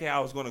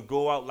Pacquiao is going to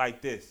go out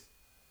like this.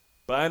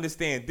 But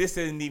understand, this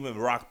isn't even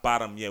rock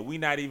bottom yet. We're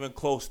not even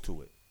close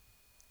to it.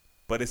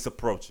 But it's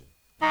approaching.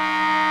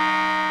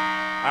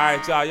 All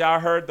right, y'all. Y'all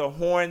heard the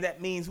horn. That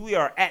means we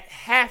are at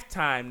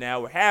halftime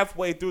now. We're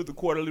halfway through the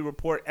Quarterly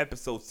Report,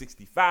 episode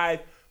 65.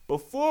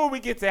 Before we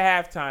get to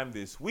halftime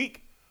this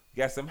week,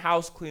 we got some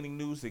house cleaning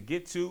news to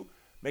get to.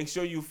 Make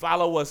sure you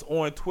follow us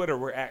on Twitter.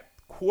 We're at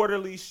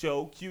Quarterly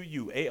Show,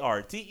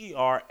 QUARTERLEE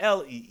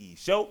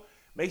Show.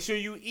 Make sure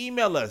you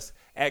email us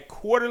at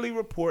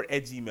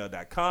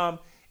quarterlyreport@gmail.com.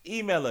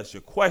 Email us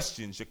your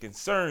questions, your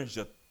concerns,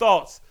 your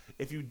thoughts.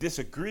 If you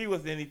disagree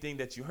with anything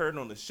that you heard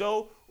on the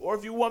show, or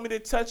if you want me to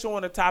touch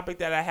on a topic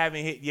that I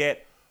haven't hit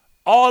yet,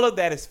 all of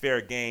that is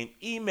fair game.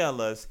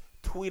 Email us,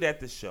 tweet at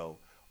the show.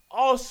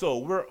 Also,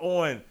 we're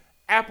on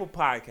Apple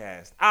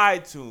Podcasts,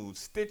 iTunes,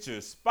 Stitcher,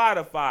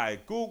 Spotify,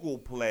 Google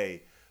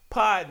Play,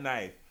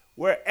 Podknife,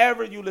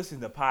 wherever you listen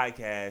to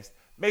podcasts.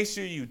 Make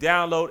sure you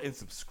download and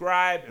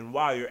subscribe. And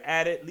while you're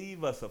at it,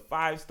 leave us a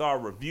 5-star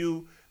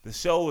review. The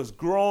show is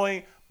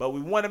growing, but we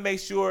want to make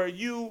sure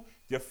you,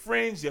 your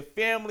friends, your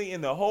family,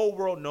 and the whole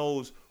world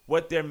knows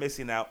what they're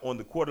missing out on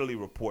the Quarterly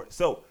Report.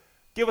 So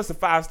give us a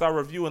 5-star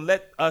review and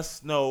let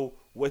us know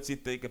what you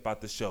think about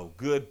the show.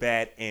 Good,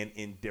 bad, and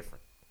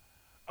indifferent.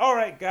 All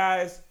right,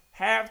 guys,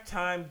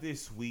 halftime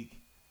this week.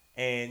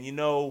 And, you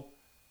know,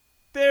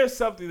 there's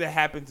something that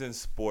happens in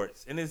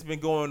sports, and it's been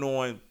going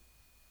on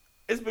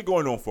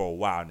for a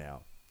while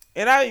now.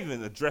 And I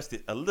even addressed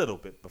it a little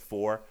bit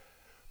before.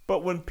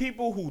 But when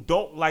people who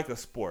don't like a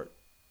sport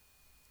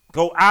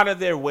go out of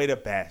their way to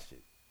bash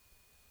it,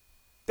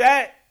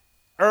 that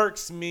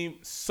irks me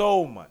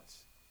so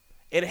much.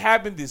 It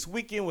happened this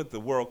weekend with the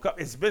World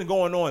Cup. It's been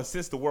going on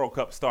since the World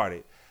Cup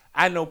started.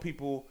 I know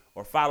people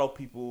or follow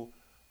people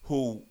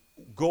who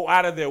go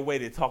out of their way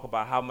to talk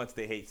about how much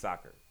they hate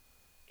soccer.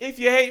 If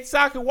you hate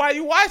soccer, why are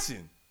you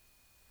watching?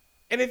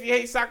 And if you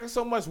hate soccer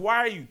so much, why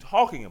are you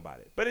talking about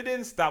it? But it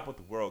didn't stop with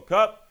the World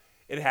Cup.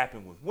 It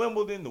happened with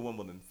Wimbledon, the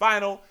Wimbledon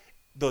final.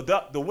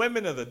 The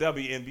women of the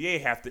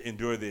WNBA have to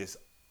endure this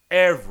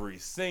every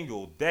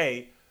single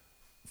day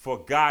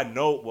for God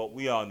knows what,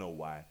 we all know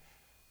why.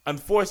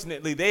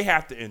 Unfortunately, they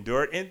have to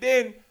endure it. And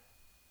then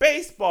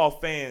baseball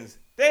fans,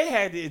 they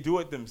had to do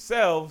it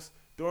themselves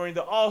during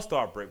the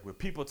All-Star break with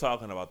people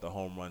talking about the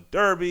home run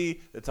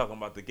derby, they're talking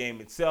about the game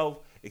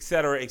itself, et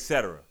cetera, et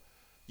cetera.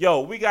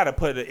 Yo, we got to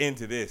put an end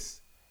to this.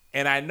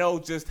 And I know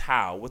just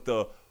how, with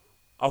a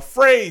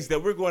phrase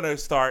that we're going to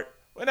start.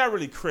 We're not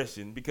really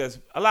Christian because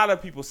a lot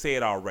of people say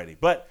it already.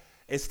 But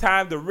it's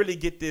time to really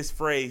get this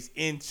phrase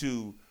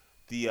into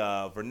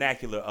the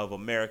vernacular of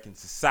American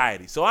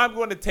society. So I'm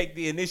going to take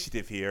the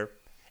initiative here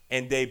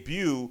and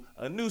debut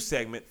a new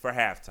segment for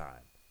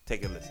halftime.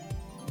 Take a listen.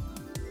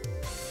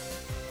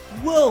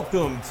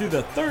 Welcome to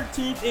the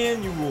 13th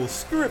Annual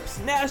Scripps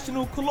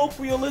National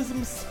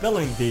Colloquialism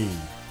Spelling Bee.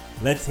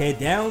 Let's head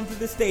down to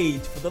the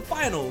stage for the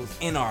finals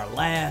in our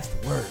last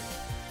word.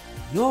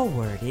 Your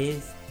word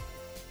is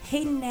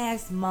hating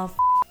ass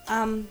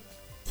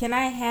can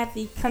I have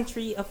the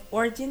country of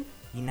origin?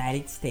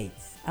 United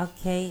States.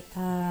 Okay,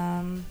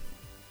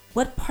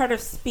 what part of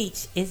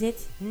speech is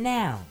it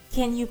now?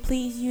 Can you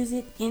please use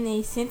it in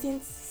a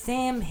sentence?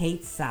 Sam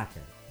hates soccer,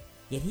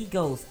 yet he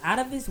goes out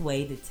of his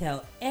way to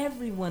tell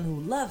everyone who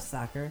loves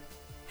soccer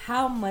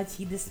how much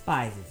he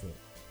despises it.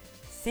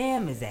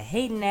 Sam is a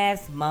hating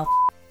ass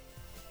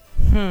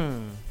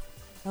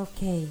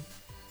Okay,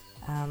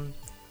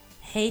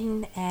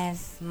 hating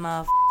ass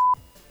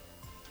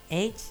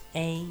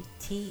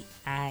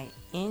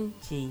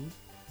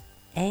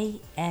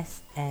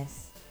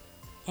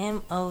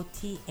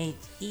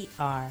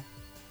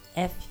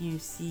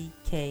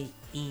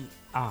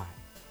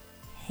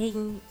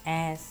Hating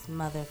ass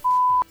mother.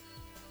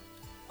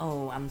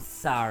 Oh, I'm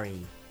sorry.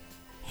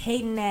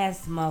 Hating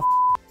ass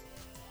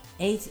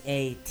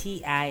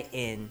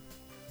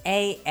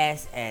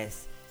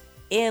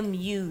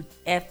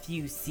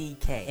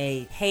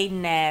HATINASSMUFUCK.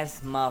 Hating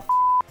ass motherfucker.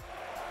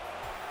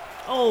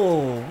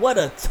 Oh, what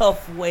a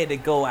tough way to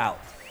go out.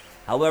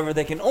 However,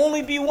 there can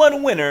only be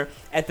one winner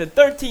at the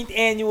 13th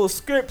Annual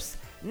Scripps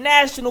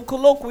National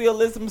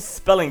Colloquialism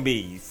Spelling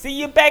Bee. See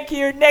you back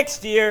here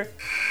next year.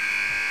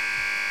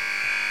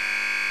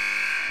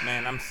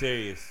 Man, I'm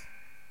serious.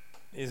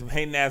 There's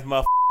hating ass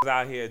motherfuckers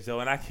out here,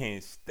 Joe, and I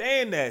can't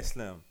stand that,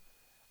 Slim.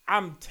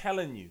 I'm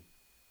telling you,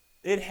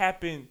 it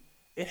happened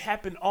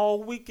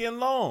all weekend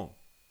long.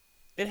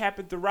 It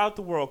happened throughout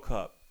the World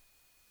Cup.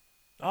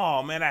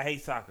 Oh, man, I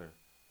hate soccer.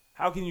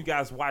 How can you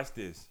guys watch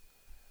this?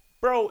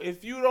 Bro,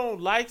 if you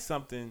don't like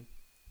something,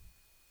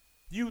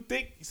 you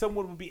think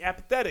someone would be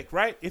apathetic,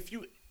 right?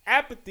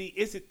 Apathy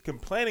isn't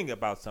complaining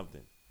about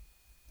something.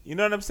 You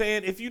know what I'm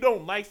saying? If you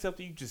don't like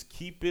something, you just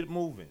keep it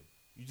moving.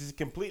 You just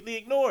completely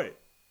ignore it.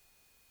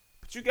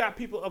 But you got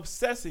people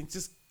obsessing.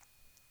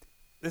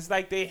 It's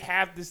like they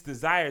have this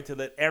desire to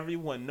let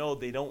everyone know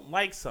they don't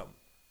like something.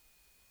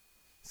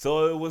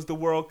 So it was the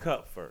World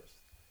Cup first.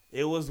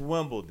 It was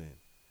Wimbledon.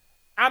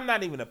 I'm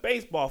not even a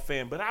baseball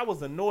fan, but I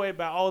was annoyed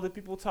by all the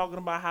people talking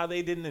about how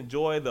they didn't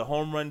enjoy the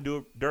home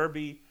run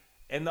derby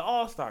and the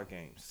All-Star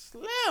game.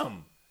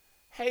 Slim.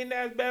 Hating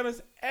ass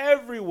Bama's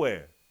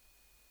everywhere.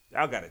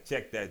 Y'all got to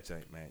check that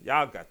joint, man.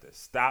 Y'all got to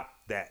stop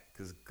that,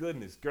 because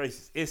goodness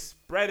gracious, it's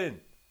spreading.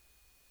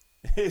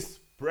 It's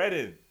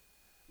spreading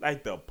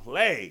like the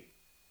plague.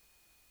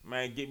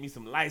 Man, get me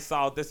some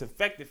Lysol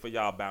disinfectant for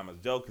y'all Bama's,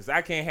 Joe, because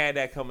I can't have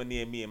that coming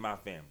near me and my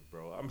family,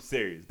 bro. I'm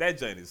serious. That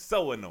joint is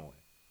so annoying.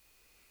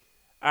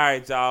 All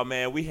right, y'all,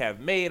 man. We have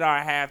made our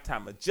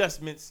halftime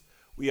adjustments.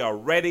 We are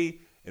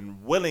ready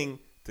and willing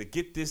to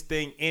get this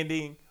thing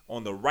ending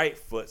on the right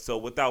foot. So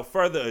without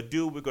further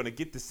ado, we're going to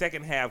get the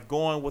second half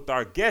going with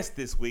our guest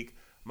this week,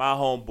 my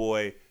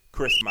homeboy,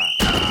 Chris Miles.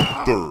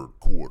 Third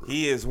quarter.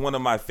 He is one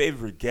of my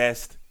favorite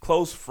guests,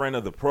 close friend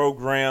of the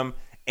program,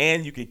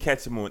 and you can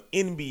catch him on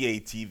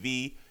NBA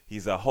TV.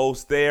 He's a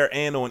host there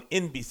and on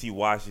NBC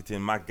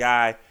Washington. My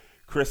guy,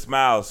 Chris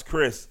Miles.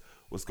 Chris,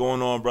 what's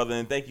going on, brother?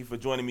 And thank you for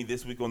joining me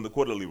this week on the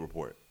Quarterly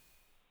Report.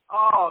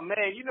 Oh, man,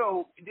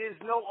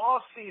 there's no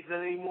off season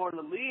anymore in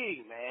the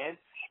league, man.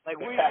 Like,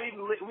 we late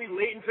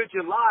into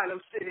July, and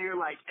I'm sitting here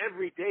like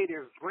every day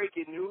there's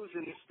breaking news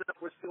and this stuff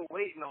we're still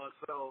waiting on.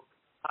 So,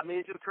 I mean,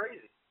 it's just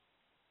crazy.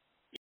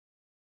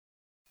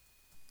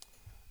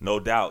 No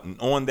doubt. And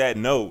on that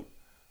note,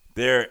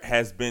 there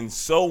has been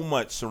so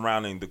much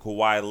surrounding the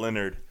Kawhi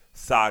Leonard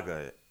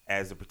saga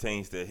as it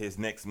pertains to his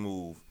next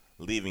move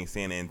leaving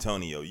San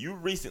Antonio. You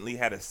recently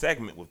had a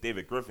segment with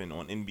David Griffin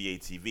on NBA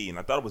TV, and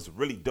I thought it was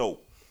really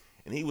dope.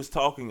 And he was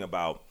talking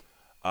about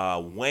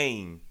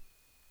weighing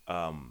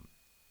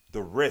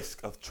the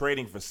risk of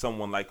trading for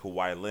someone like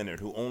Kawhi Leonard,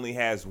 who only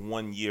has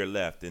 1 year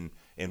left, and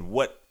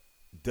what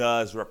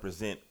does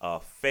represent a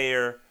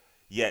fair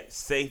yet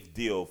safe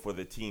deal for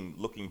the team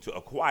looking to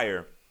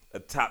acquire a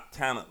top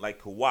talent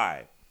like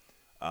Kawhi.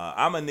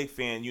 I'm a Knicks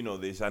fan. You know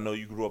this. I know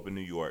you grew up in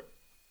New York.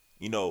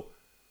 You know,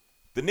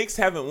 the Knicks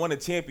haven't won a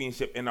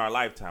championship in our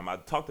lifetime. I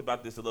talked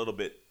about this a little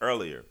bit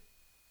earlier.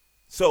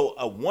 So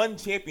a one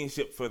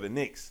championship for the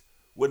Knicks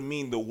would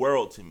mean the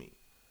world to me.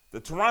 The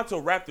Toronto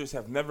Raptors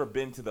have never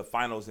been to the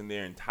finals in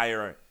their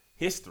entire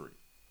history.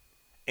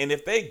 And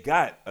if they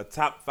got a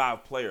top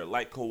 5 player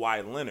like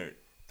Kawhi Leonard,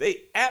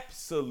 they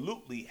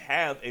absolutely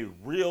have a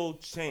real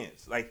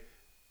chance, like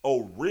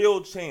a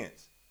real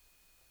chance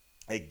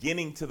at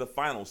getting to the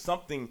finals,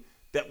 something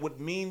that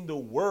would mean the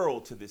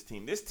world to this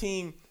team. This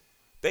team,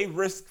 they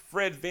risked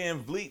Fred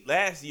VanVleet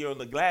last year on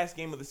the last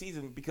game of the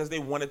season because they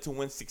wanted to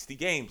win 60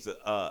 games,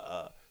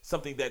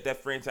 something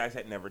that franchise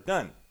had never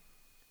done.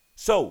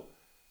 So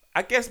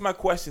I guess my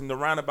question, the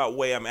roundabout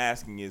way I'm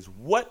asking is,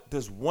 what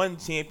does one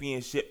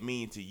championship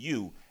mean to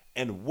you,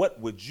 and what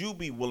would you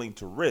be willing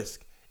to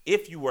risk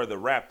if you were the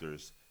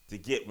Raptors to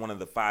get one of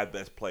the 5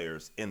 best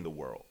players in the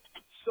world?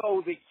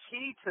 So the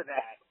key to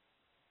that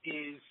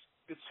is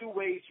the 2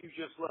 ways you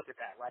just look at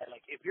that, right?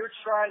 Like, if you're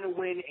trying to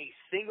win a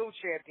single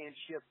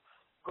championship,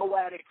 go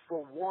at it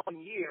for 1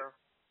 year,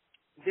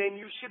 then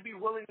you should be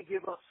willing to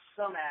give up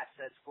some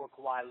assets for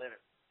Kawhi Leonard.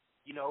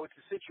 You know, it's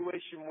a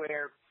situation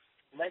where,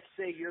 let's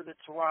say you're the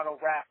Toronto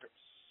Raptors.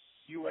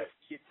 You are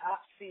your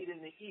top seed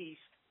in the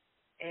East,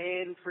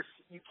 and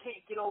you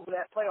can't get over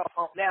that playoff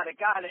hump. Now, the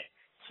guy that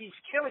keeps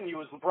killing you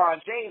is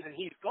LeBron James, and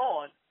he's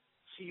gone.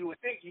 So you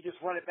would think you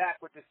just run it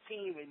back with this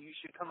team, and you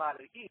should come out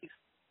of the East.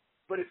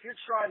 But if you're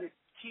trying to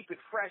keep it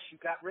fresh, you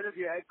got rid of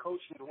your head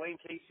coach, Dwayne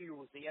Casey, who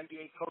was the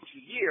NBA Coach of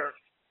the Year.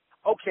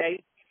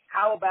 Okay,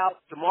 how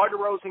about DeMar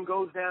DeRozan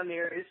goes down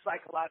there, his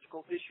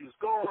psychological issues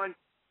gone,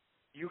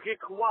 you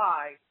get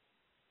Kawhi,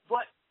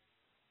 but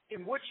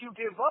in what you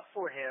give up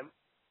for him,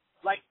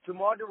 like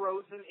DeMar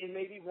DeRozan and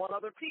maybe one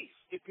other piece,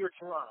 if you're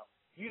Toronto,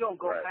 you don't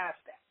go past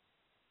that,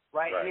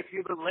 right? And if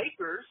you're the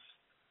Lakers,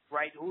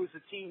 right, who is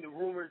the team, the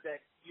rumors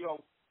that,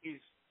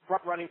 is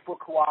front running for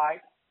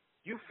Kawhi,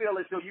 you feel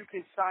as though you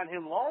can sign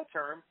him long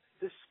term,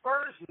 The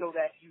Spurs know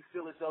that you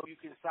feel as though you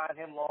can sign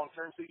him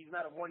long-term, so he's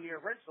not a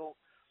one-year rental.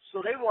 So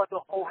they want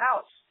the whole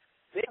house.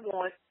 They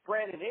want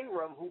Brandon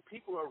Ingram, who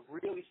people are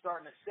really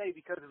starting to say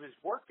because of his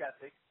work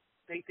ethic,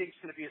 they think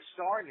he's going to be a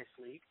star in this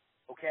league,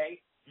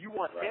 okay? You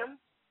want him.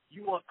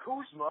 You want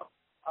Kuzma,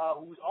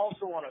 who's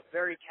also on a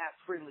very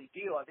cap-friendly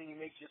deal. I think he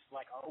makes just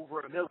like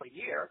over $1 million a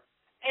year.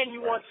 And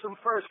you want some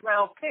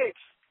first-round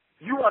picks.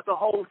 You want the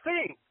whole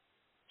thing.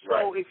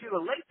 So if you're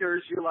the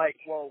Lakers, you're like,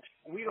 well,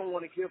 we don't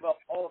want to give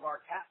up all of our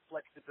cap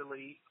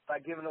flexibility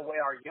by giving away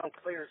our young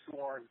players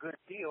who are in good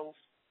deals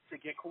to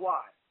get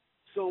Kawhi.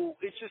 So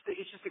it's just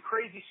a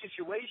crazy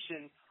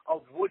situation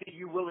of what are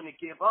you willing to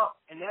give up,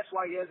 and that's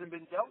why he hasn't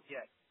been dealt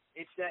yet.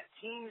 It's that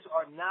teams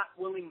are not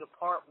willing to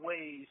part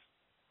ways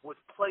with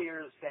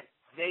players that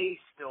they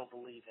still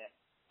believe in,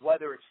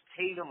 whether it's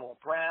Tatum or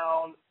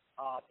Brown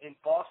in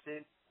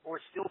Boston or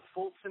still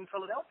Fultz in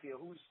Philadelphia,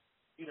 who's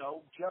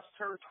just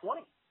turned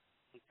 20.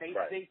 They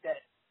think that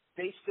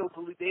they still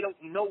believe, they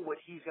don't know what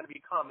he's going to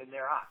become in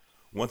their eyes.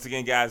 Once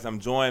again, guys, I'm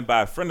joined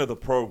by a friend of the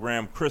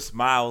program, Chris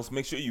Miles.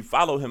 Make sure you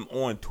follow him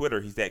on Twitter.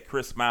 He's at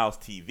Chris Miles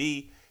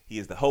TV. He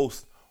is the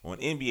host on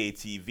NBA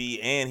TV,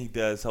 and he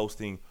does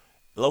hosting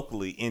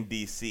locally in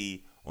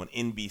D.C. on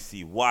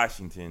NBC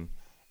Washington.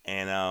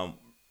 And, I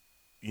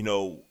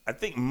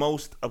think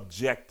most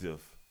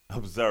objective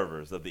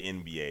observers of the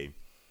NBA,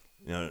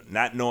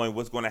 not knowing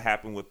what's going to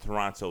happen with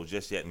Toronto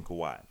just yet in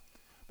Kawhi,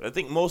 but I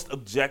think most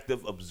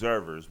objective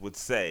observers would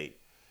say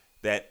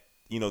that,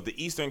 the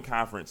Eastern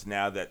Conference,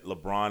 now that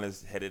LeBron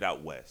is headed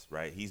out west,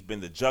 right? He's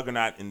been the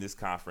juggernaut in this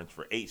conference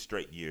for 8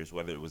 straight years,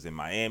 whether it was in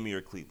Miami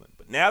or Cleveland.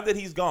 But now that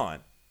he's gone,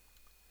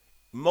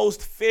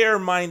 most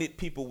fair-minded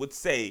people would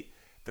say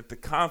that the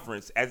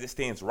conference, as it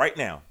stands right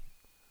now,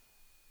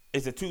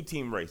 is a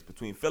 2-team race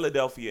between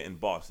Philadelphia and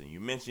Boston. You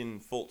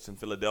mentioned Fultz in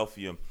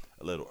Philadelphia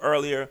a little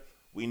earlier.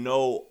 We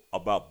know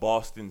about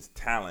Boston's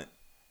talent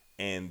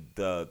and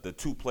the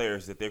 2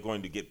 players that they're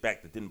going to get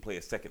back that didn't play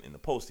a second in the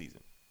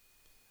postseason.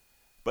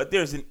 But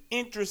there's an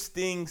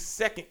interesting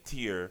second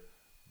tier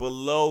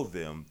below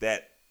them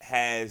that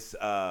has,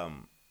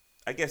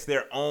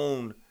 their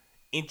own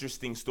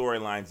interesting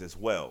storylines as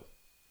well.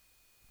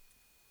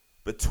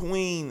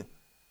 Between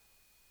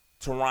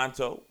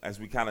Toronto, as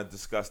we kind of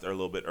discussed a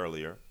little bit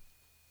earlier,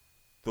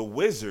 the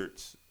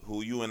Wizards,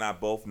 who you and I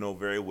both know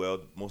very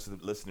well, most of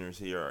the listeners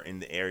here are in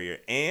the area,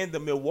 and the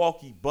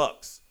Milwaukee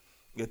Bucks,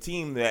 a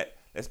team that,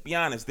 let's be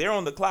honest, they're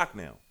on the clock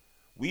now.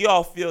 We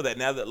all feel that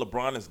now that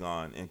LeBron is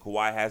gone and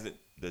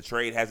the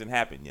trade hasn't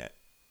happened yet,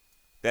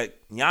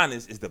 that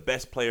Giannis is the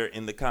best player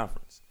in the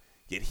conference.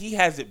 Yet he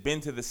hasn't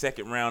been to the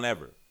second round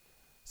ever.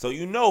 So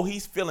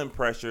he's feeling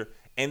pressure,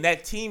 and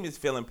that team is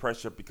feeling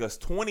pressure because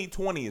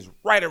 2020 is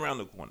right around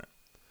the corner.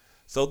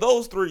 So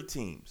those 3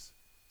 teams,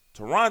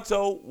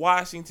 Toronto,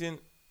 Washington,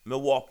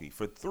 Milwaukee,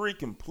 for 3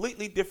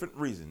 completely different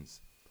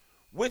reasons,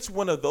 which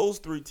one of those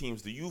 3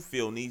 teams do you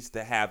feel needs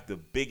to have the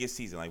biggest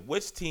season? Like,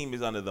 which team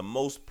is under the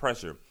most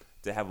pressure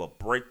to have a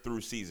breakthrough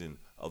season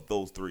of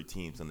those 3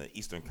 teams in the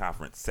Eastern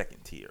Conference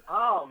second tier?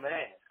 Oh,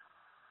 man.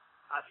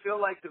 I feel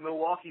like the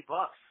Milwaukee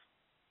Bucks.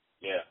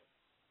 Yeah.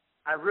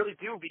 I really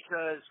do,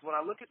 because when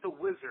I look at the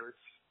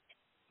Wizards,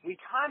 we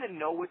kind of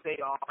know what they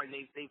are, and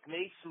they've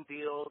made some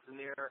deals, and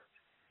there are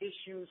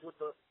issues with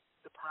the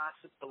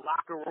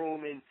locker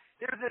room, and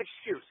there's an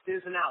excuse.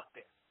 There's an out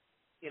there.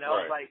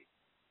 Like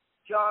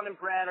John and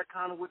Brad are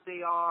kind of what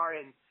they are,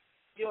 and,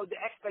 the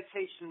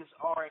expectations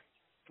aren't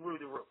through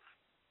the roof.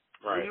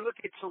 Right. When you look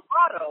at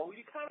Toronto,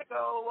 you kind of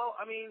go, well,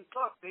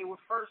 look, they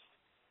were first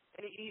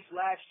in the East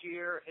last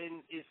year,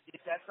 and if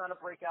that's not a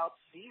breakout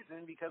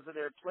season because of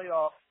their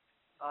playoff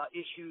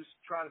issues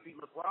trying to beat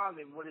LeBron,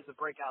 then what is a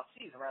breakout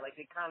season, right? Like,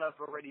 they kind of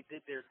already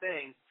did their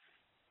thing.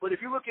 But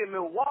if you look at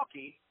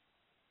Milwaukee,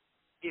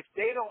 if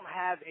they don't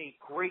have a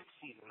great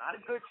season, not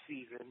a good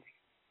season,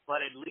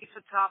 but at least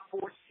a top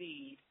 4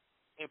 seed,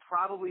 and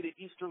probably the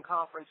Eastern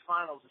Conference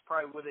Finals is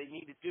probably what they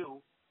need to do,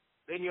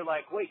 then you're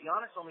like, wait,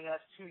 Giannis only has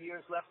 2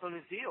 years left on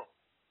his deal.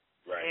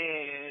 Right.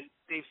 And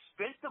they've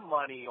spent the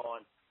money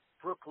on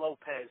Brook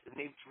Lopez, and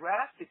they've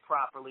drafted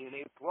properly, and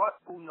they've brought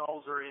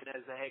Budenholzer in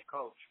as a head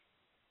coach.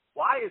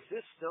 Why is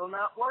this still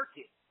not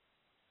working?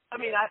 I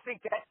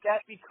think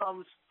that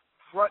becomes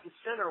front and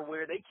center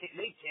where they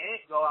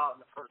can't go out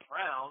in the first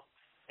round,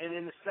 and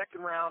in the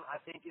second round, I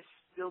think it's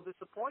still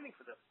disappointing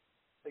for them.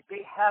 Like,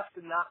 they have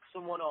to knock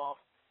someone off.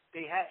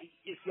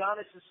 If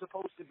Giannis is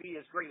supposed to be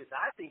as great as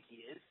I think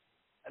he is,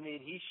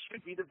 he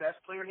should be the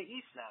best player in the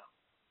East now.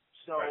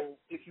 So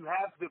If you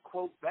have the,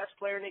 quote, best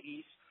player in the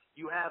East,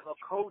 you have a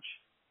coach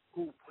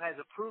who has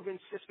a proven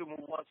system who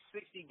won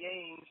 60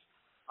 games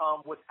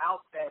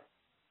without that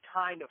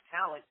kind of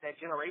talent, that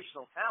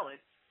generational talent,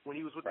 when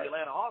he was with the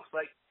Atlanta Hawks,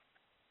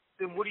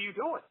 then what are you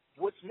doing?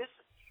 What's missing?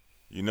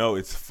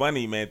 It's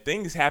funny, man.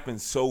 Things happen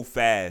so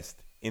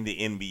fast in the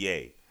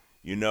NBA,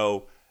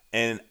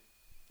 and,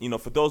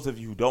 for those of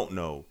you who don't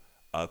know,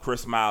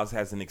 Chris Miles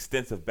has an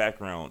extensive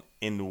background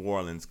in New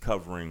Orleans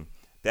covering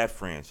that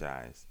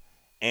franchise.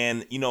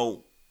 And,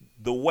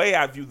 the way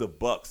I view the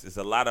Bucks is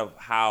a lot of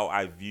how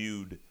I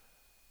viewed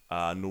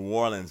New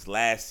Orleans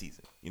last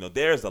season.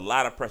 There's a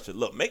lot of pressure.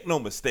 Look, make no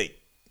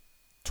mistake,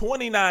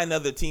 29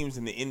 other teams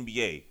in the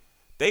NBA,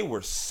 they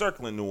were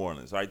circling New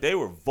Orleans, right? They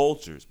were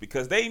vultures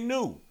because they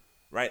knew,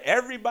 right?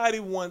 Everybody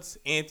wants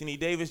Anthony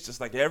Davis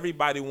just like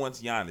everybody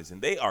wants Giannis,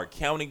 and they are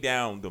counting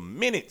down the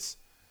minutes,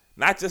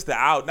 not just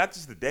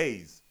the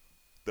days,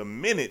 the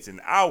minutes and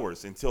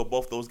hours until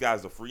both those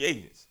guys are free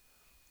agents.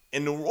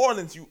 In New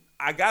Orleans,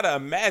 I gotta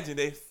imagine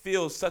they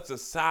feel such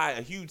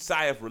a huge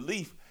sigh of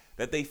relief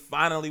that they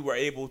finally were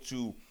able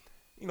to,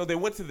 they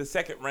went to the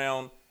second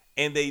round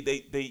and they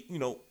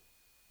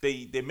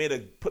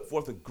put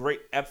forth a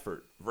great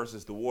effort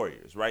versus the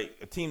Warriors, right?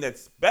 A team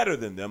that's better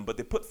than them, but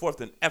they put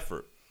forth an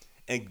effort.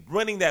 And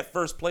winning that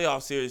first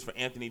playoff series for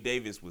Anthony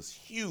Davis was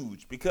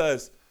huge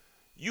because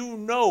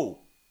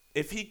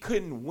if he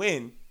couldn't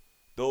win,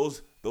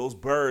 those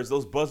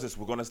buzzers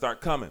were going to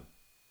start coming.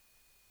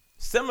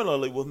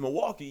 Similarly with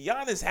Milwaukee,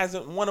 Giannis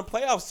hasn't won a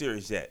playoff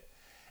series yet.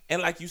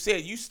 And like you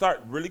said, you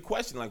start really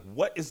questioning, like,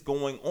 what is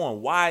going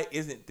on? Why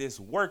isn't this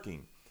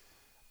working?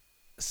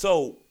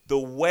 So the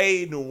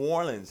way New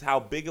Orleans, how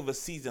big of a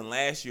season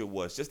last year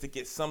was, just to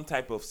get some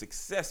type of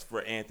success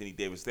for Anthony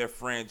Davis, their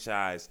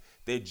franchise,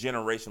 their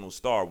generational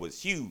star,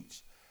 was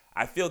huge.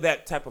 I feel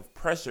that type of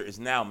pressure is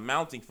now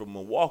mounting for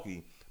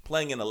Milwaukee,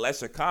 playing in a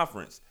lesser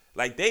conference.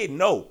 Like, they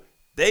know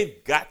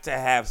they've got to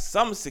have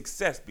some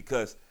success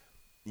because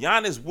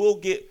Giannis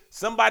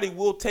somebody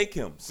will take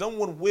him.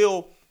 Someone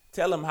will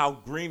tell him how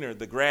greener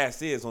the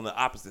grass is on the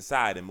opposite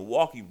side, and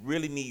Milwaukee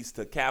really needs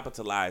to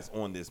capitalize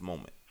on this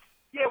moment.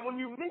 Yeah, when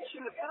you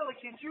mention the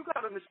Pelicans, you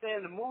got to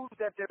understand the moves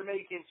that they're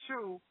making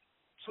to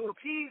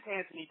appease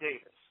Anthony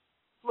Davis.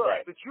 Look,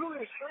 Right. The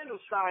Julius Randle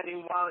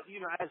signing, while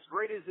as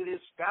great as it is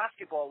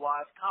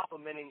basketball-wise,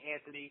 complimenting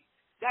Anthony,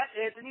 that's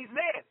Anthony's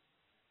man.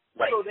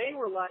 Right. So they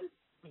were like,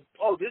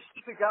 "Oh, this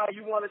is the guy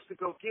you want us to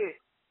go get.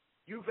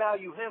 You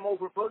value him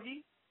over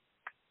Boogie?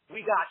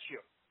 We got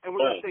you, and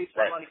we're going to save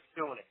some money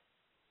doing it."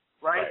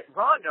 Right?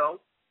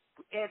 Rondo.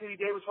 Anthony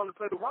Davis wanted to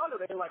play with Rondo.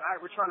 They were like, all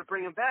right, we're trying to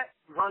bring him back.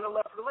 Rondo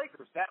left for the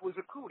Lakers. That was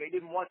a coup. They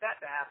didn't want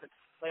that to happen.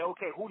 Like,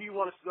 okay, who do you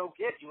want us to go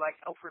get? You like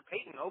Elfrid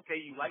Payton? Okay,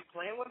 you like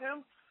playing with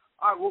him?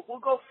 All right,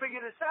 we'll go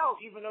figure this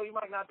out, even though you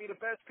might not be the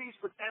best piece,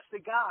 but that's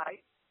the guy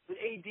that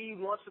AD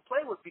wants to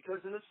play with because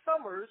in the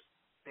summers,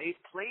 they've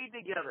played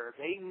together.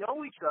 They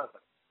know each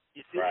other.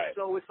 You see? Right.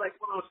 So it's like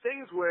one of those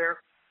things where,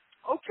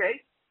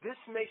 okay, this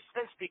makes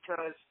sense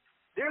because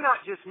they're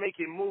not just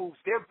making moves.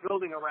 They're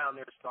building around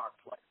their star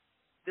player.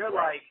 They're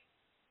like,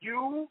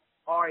 you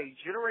are a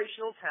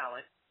generational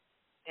talent,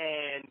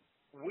 and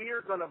we're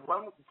going to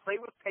play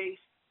with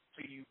pace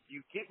so you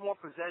get more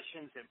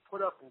possessions and put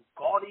up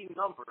gaudy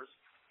numbers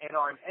and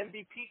are an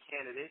MVP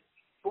candidate,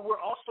 but we're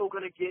also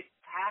going to get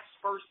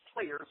pass-first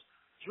players,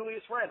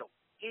 Julius Randle,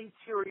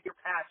 interior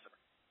passer.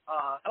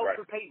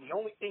 Elfrid Payton, the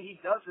only thing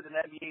he does at an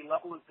NBA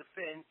level is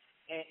defend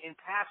and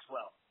pass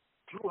well.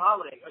 Drew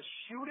Holiday, a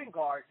shooting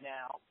guard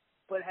now,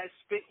 but has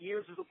spent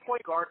years as a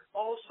point guard,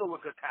 also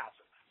a good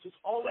passer. So it's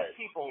all these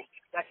people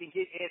that can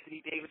get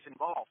Anthony Davis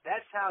involved.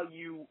 That's how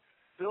you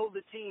build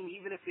a team,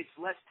 even if it's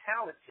less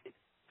talented,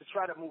 to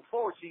try to move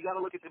forward. So you got to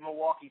look at the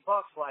Milwaukee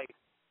Bucks like,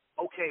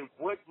 okay,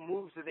 what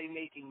moves are they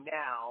making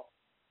now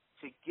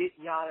to get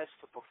Giannis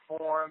to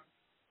perform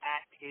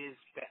at his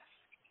best?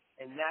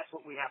 And that's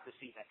what we have to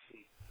see next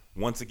season.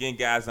 Once again,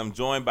 guys, I'm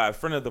joined by a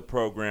friend of the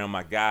program,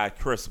 my guy,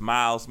 Chris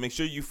Miles. Make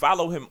sure you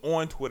follow him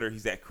on Twitter.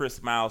 He's at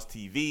Chris Miles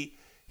TV.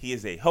 He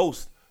is a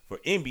host for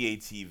NBA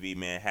TV,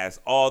 man. Has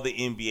all the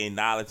NBA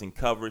knowledge and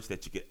coverage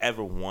that you could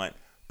ever want.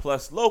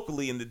 Plus,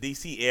 locally in the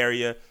D.C.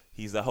 area,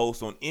 he's a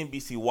host on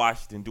NBC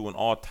Washington doing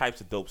all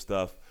types of dope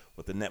stuff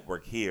with the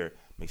network here.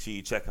 Make sure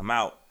you check him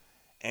out.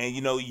 And,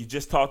 you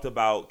just talked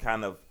about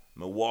kind of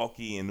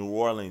Milwaukee and New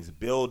Orleans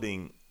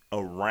building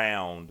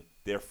around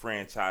their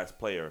franchise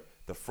player.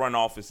 The front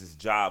office's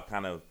job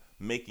kind of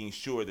making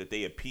sure that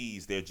they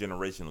appease their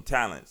generational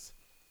talents.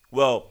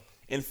 Well,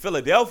 in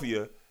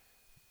Philadelphia,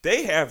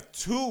 they have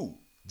two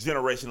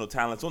generational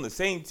talents on the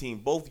same team,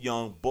 both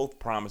young, both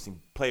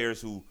promising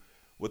players who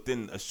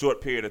within a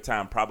short period of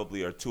time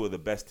probably are two of the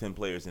best 10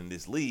 players in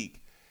this league.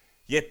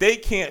 Yet they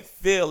can't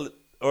fill,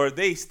 or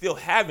they still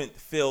haven't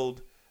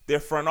filled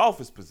their front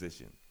office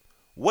position.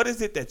 What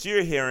is it that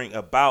you're hearing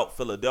about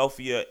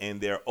Philadelphia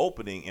and their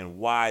opening and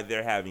why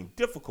they're having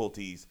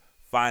difficulties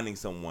finding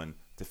someone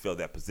to fill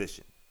that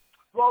position?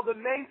 Well, the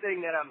main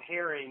thing that I'm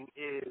hearing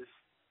is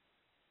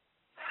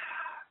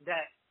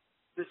that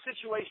the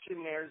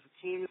situation there is the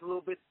team is a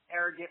little bit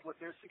arrogant with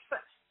their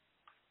success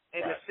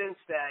in the sense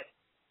that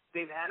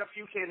they've had a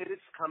few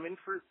candidates come in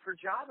for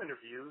job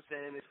interviews,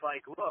 and it's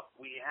like, look,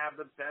 we have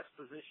the best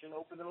position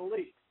open in the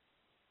league.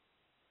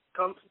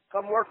 Come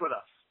work with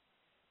us.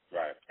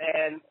 Right.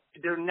 And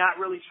they're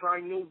not really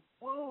trying new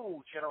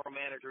general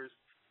managers.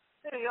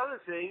 And the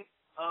other thing,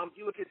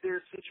 you look at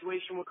their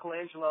situation with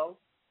Colangelo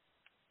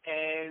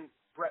and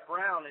Brett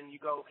Brown, and you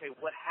go, okay,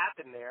 what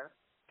happened there?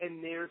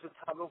 And there's a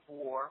tug of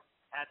war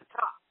at the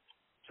top.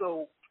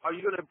 So are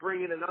you going to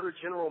bring in another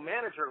general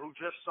manager who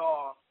just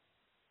saw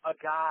a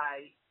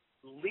guy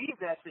leave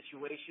that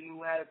situation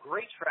who had a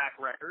great track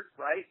record,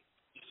 right?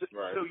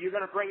 Right. So you're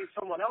going to bring in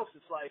someone else.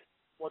 It's like,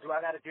 well, do I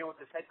got to deal with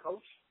this head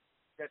coach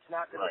that's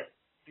not going to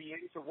be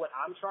into what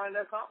I'm trying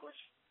to accomplish?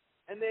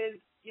 And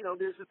then,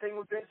 there's the thing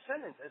with Ben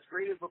Simmons. As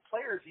great of a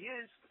player as he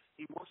is,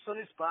 he works on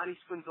his body,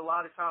 spends a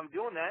lot of time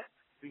doing that.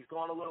 He's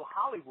gone a little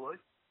Hollywood,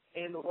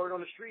 and the word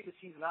on the street is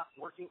he's not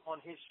working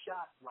on his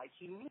shot like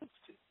he needs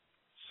to.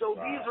 So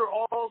these are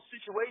all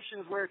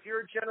situations where if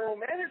you're a general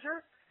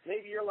manager,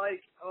 maybe you're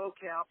like,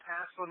 okay, I'll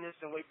pass on this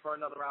and wait for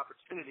another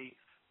opportunity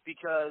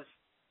because,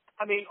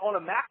 on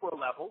a macro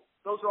level,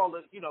 those are all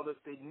the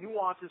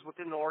nuances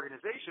within the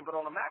organization. But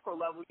on a macro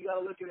level, you got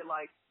to look at it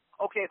like,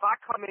 okay, if I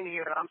come in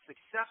here and I'm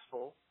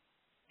successful,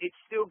 it's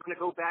still going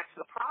to go back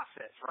to the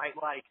process, right?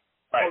 Like,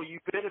 oh,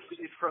 you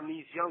benefited from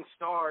these young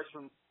stars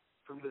from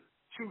the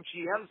 2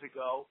 GMs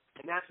ago,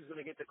 and that's who's going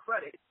to get the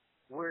credit.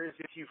 Whereas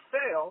if you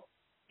fail,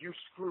 you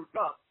screwed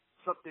up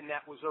something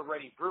that was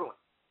already brewing.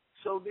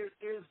 So there's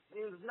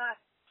not,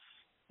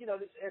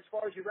 as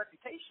far as your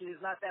reputation,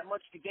 there's not that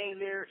much to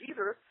gain there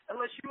either,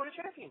 unless you win a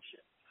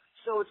championship.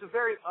 So it's a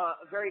very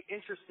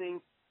interesting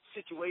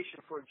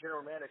situation for a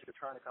general manager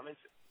trying to come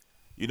into.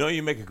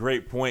 You make a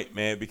great point,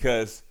 man,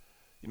 because,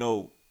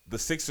 the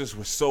Sixers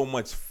were so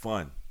much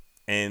fun.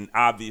 And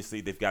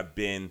obviously they've got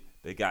Ben,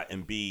 they got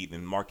Embiid,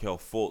 and Markelle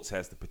Fultz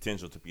has the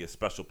potential to be a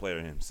special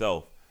player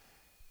himself.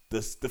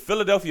 The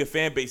Philadelphia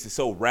fan base is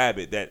so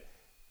rabid that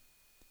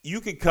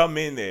you could come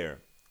in there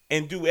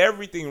and do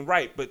everything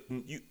right, but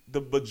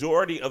the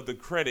majority of the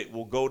credit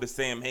will go to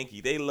Sam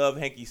Hinkie. They love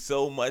Hinkie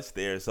so much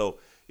there. So,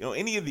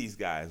 any of these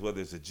guys, whether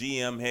it's a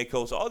GM, head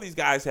coach, all these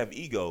guys have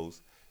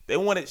egos. They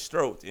want it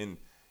stroked. And,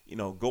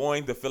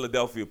 going to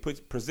Philadelphia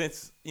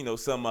presents,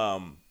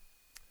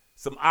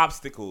 some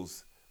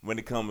obstacles when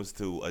it comes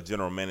to a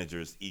general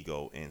manager's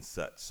ego and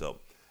such. So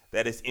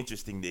that is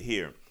interesting to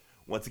hear.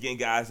 Once again,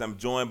 guys, I'm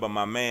joined by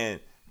my man,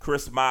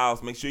 Chris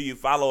Miles. Make sure you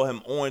follow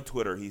him on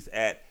Twitter. He's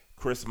at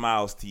Chris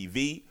Miles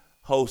TV,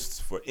 hosts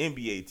for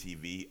NBA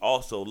TV,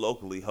 also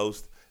locally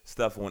hosts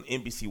stuff on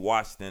NBC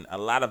Washington, a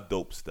lot of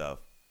dope stuff.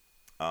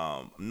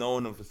 I've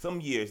known him for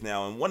some years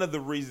now, and one of the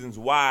reasons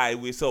why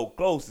we're so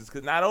close is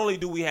because not only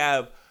do we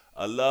have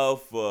a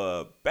love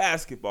for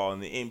basketball in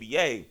the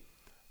NBA,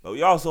 but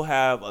we also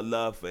have a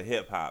love for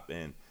hip-hop.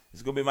 And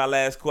it's going to be my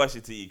last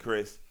question to you,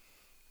 Chris.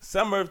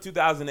 Summer of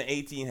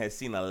 2018 has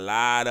seen a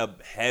lot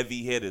of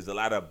heavy hitters, a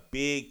lot of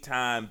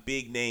big-time,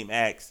 big-name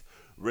acts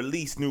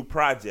release new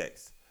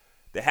projects.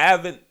 There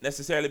haven't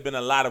necessarily been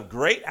a lot of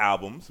great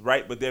albums,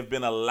 right? But there have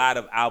been a lot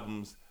of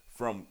albums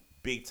from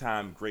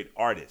big-time great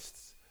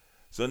artists.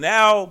 So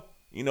now,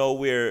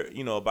 we're,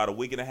 about a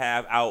week and a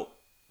half out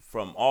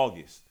from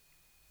August.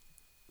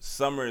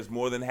 Summer is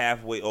more than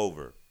halfway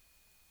over.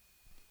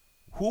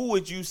 Who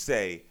would you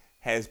say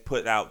has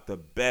put out the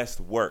best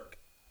work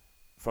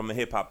from a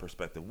hip-hop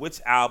perspective?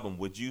 Which album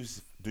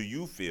do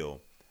you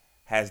feel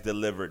has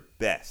delivered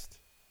best?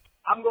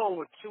 I'm going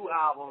with 2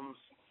 albums,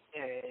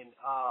 and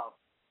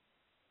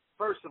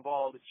first of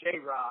all, the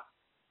J-Rock.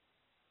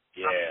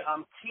 Yeah.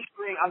 I'm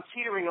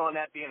teetering on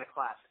that being a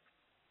classic.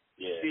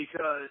 Yeah.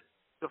 Because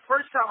the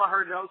first time I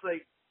heard it, I was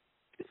like,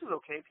 this is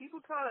okay.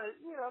 People kind of,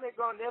 they're a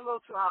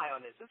little too high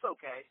on this. It's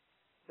okay.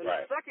 Then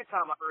the second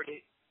time I heard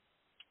it,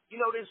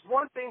 there's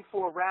one thing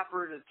for a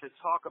rapper to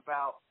talk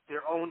about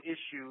their own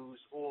issues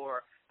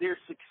or their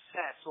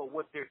success or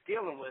what they're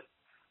dealing with,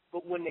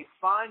 but when they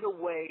find a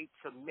way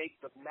to make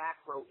the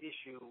macro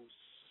issues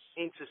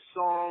into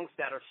songs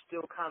that are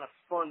still kind of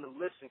fun to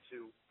listen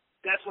to,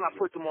 that's when I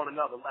put them on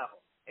another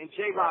level. And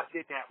J-Rock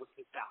did that with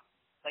this album.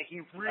 Like, he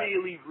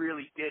really,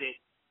 really did it.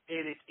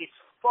 And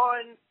it's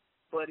fun,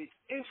 but it's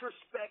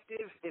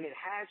introspective, and it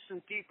has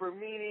some deeper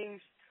meanings,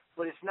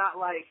 but it's not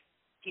like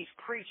he's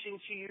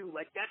preaching to you.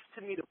 Like, that's,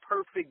 to me, the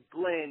perfect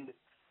blend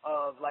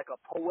of, like, a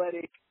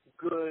poetic,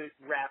 good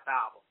rap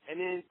album.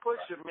 And then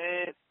Pusha,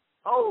 man,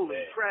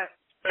 holy crap.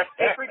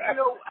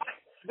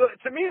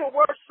 To me, the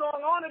worst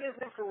song on it is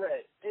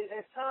Infrared.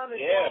 As time has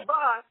gone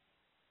by,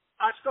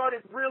 I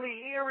started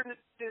really hearing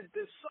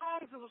the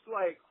songs. It was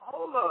like,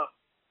 hold up.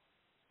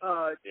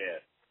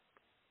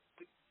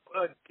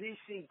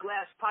 DC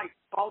Glass Pipe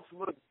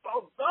Baltimore.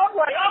 I'm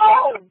like,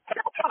 oh,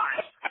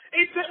 gosh.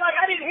 It's just like,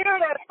 I didn't hear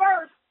it at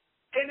first.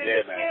 And then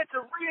it began to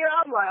rear.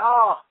 I'm like,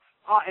 oh.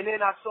 And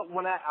then I saw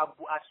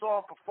I saw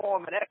him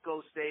perform at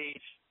Echo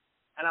Stage,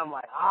 and I'm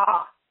like,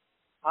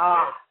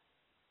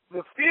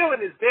 the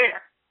feeling is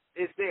there.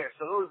 It's there.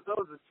 So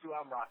those are 2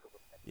 I'm rocking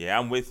with. Yeah,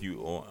 I'm with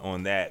you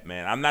on that,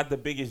 man. I'm not the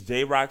biggest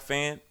J-Rock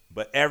fan,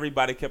 but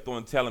everybody kept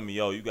on telling me,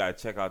 yo, you got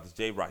to check out this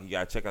J-Rock. You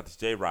got to check out this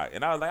J-Rock.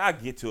 And I was like, I'll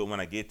get to it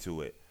when I get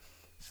to it.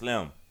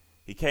 Slim,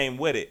 he came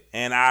with it,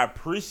 and I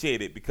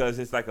appreciate it because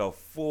it's like a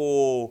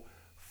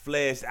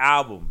full-fledged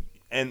album.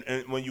 And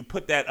when you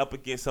put that up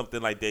against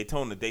something like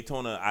Daytona,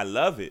 I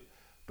love it,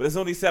 but it's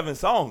only 7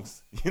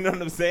 songs. You know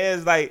what I'm saying?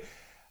 It's like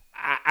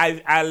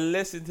I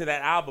listened to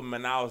that album,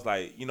 and I was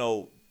like,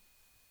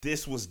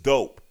 this was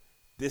dope.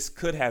 This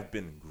could have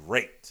been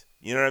great.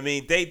 You know what I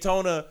mean?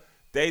 Daytona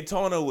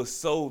was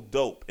so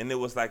dope, and it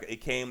was like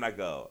it came like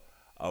a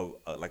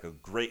like a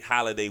great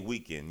holiday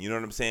weekend. You know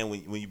what I'm saying?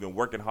 When you've been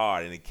working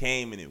hard and it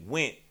came and it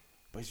went,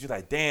 but you're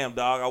like, damn,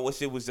 dog, I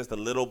wish it was just a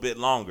little bit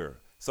longer.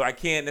 So I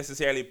can't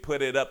necessarily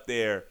put it up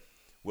there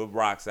with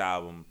Rock's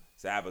album,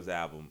 Sabbath's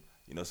album,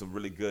 some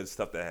really good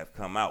stuff that have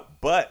come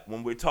out. But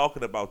when we're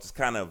talking about just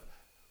kind of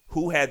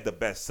who had the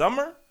best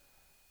summer,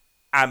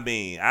 I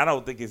mean, I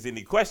don't think it's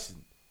any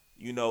question.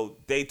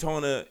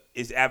 Daytona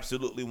is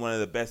absolutely one of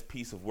the best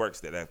piece of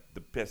works the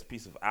best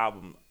piece of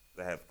album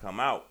that have come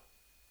out.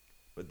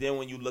 But then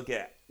when you look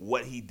at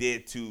what he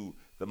did to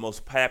the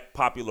most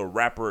popular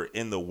rapper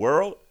in the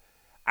world,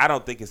 I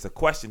don't think it's a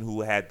question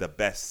who had the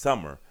best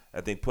summer.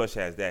 I think Push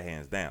has that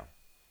hands down.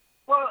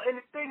 Well, and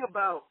the thing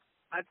about,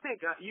 I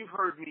think you've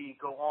heard me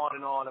go on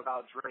and on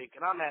about Drake,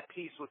 and I'm at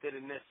peace with it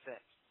in this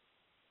sense.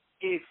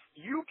 If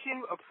you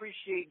can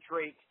appreciate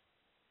Drake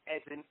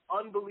as an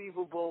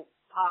unbelievable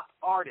pop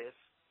artist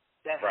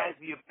that has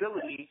the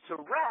ability to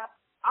rap,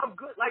 I'm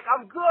good.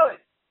 I'm good.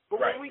 But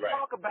when we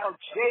talk about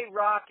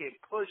J-Rock and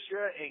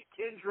Pusha and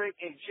Kendrick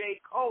and J.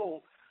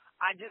 Cole,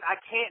 I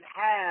can't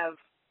have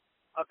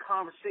a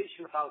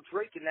conversation about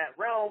Drake in that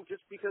realm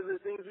just because of the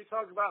things we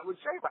talked about with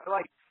J-Rock.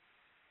 Like,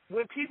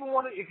 when people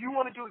if you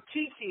want to do a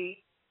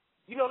Kiki,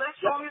 that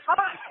song is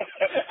fire.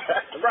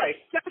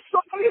 Right. That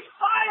song is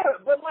fire.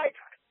 But,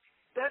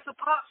 that's a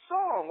pop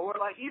song. Or,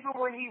 even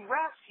when he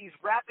raps, he's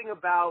rapping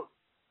about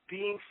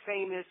being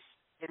famous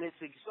and it's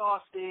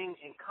exhausting,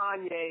 and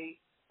Kanye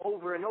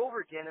over and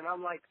over again, and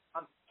I'm like,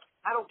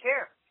 I don't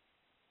care.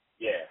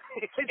 Yeah.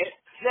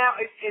 Now,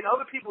 and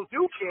other people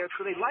do care,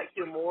 so they like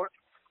him more.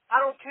 I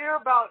don't care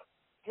about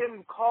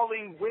him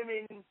calling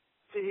women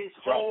to his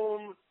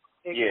home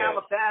in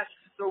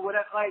Calabasas or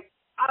whatever.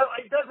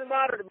 It doesn't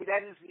matter to me.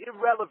 That is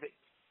irrelevant.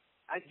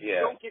 I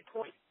don't get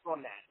points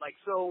on that.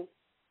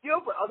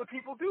 But other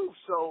people do.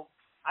 So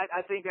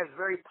I think that's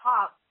very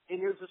pop, and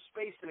there's a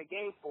space in the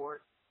game for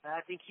it. And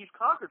I think he's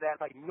conquered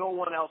that like no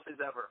one else has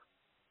ever.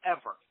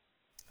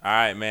 All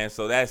right, man.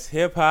 So that's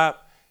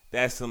hip-hop.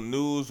 That's some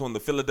news on the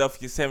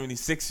Philadelphia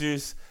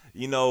 76ers,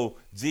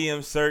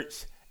 GM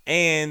search,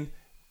 and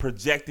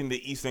projecting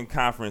the Eastern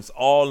Conference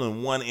all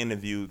in one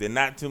interview. There are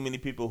not too many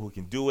people who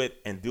can do it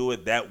and do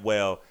it that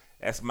well.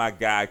 That's my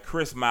guy,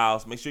 Chris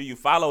Miles. Make sure you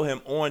follow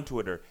him on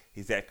Twitter.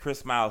 He's at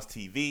Chris Miles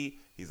TV.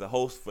 He's a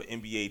host for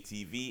NBA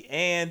TV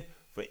and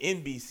for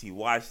NBC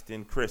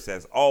Washington. Chris,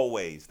 as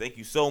always, thank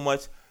you so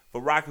much for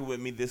rocking with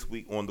me this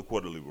week on the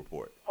Quarterly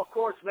Report. Of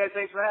course, man.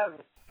 Thanks for having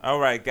me. All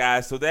right,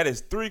 guys. So that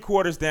is 3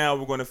 quarters down.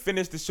 We're going to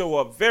finish the show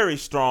up very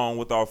strong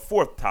with our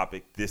 4th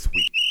topic this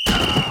week.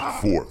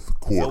 4th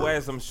quarter. So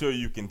as I'm sure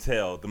you can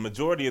tell, the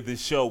majority of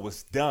this show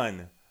was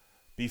done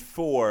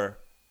before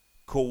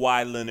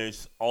Kawhi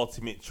Leonard's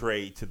ultimate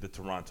trade to the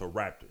Toronto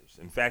Raptors.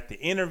 In fact, the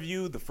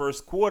interview, the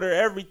first quarter,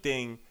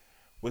 everything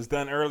was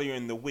done earlier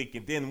in the week.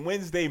 And then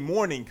Wednesday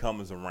morning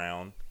comes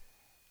around,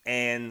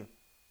 and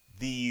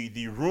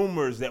the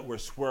rumors that were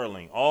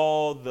swirling,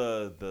 all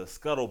the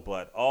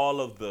scuttlebutt, all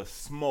of the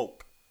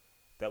smoke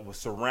that was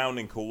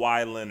surrounding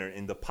Kawhi Leonard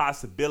and the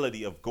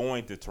possibility of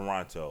going to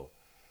Toronto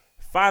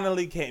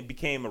finally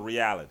became a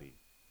reality.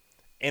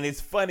 And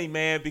it's funny,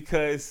 man,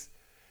 because,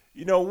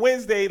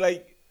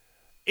 Wednesday,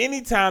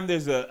 anytime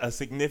there's a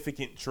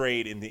significant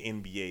trade in the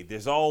NBA,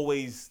 there's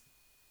always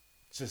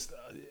just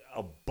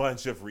a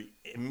bunch of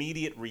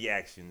immediate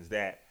reactions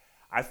that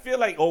I feel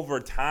like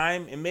over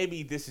time, and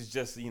maybe this is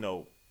just,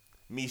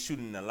 me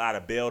shooting a lot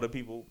of bail to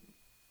people,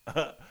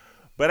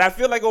 but I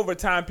feel like over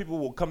time people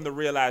will come to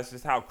realize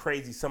just how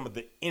crazy some of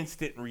the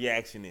instant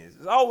reaction is.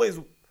 It's always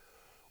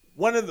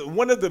one of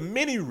the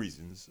many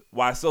reasons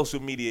why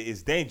social media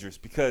is dangerous,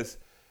 because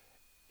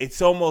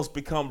it's almost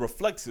become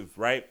reflexive,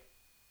 right?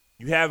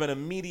 You have an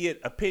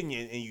immediate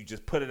opinion and you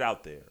just put it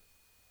out there.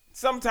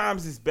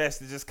 Sometimes it's best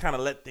to just kind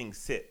of let things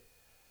sit.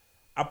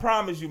 I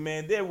promise you,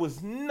 man, there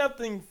was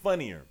nothing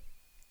funnier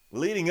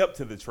leading up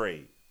to the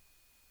trade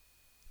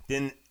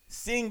than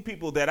seeing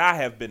people that I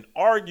have been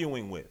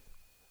arguing with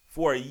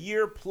for a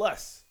year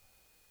plus,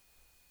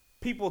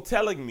 people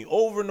telling me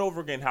over and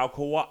over again how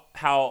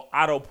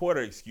Otto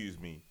Porter,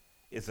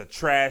 is a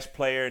trash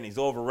player and he's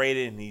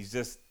overrated and he's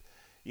just,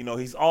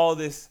 he's all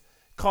this,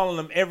 calling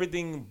him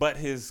everything but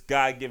his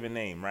God-given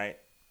name, right?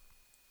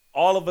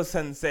 All of a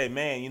sudden say,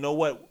 man, you know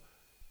what?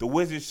 The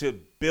Wizards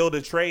should build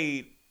a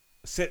trade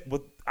sit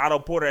with Otto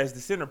Porter as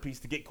the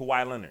centerpiece to get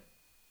Kawhi Leonard.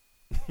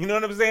 You know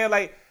what I'm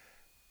saying?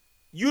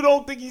 You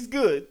don't think he's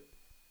good,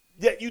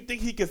 yet you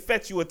think he could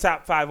fetch you a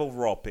top 5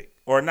 overall pick.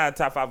 Or not a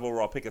top 5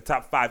 overall pick, a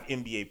top 5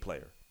 NBA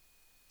player.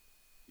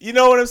 You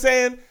know what I'm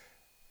saying?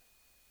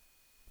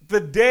 The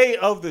day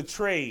of the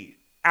trade,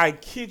 I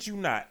kid you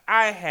not,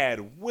 I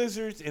had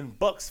Wizards and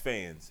Bucks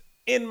fans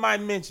in my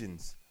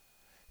mentions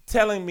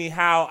telling me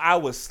how I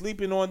was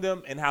sleeping on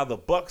them and how the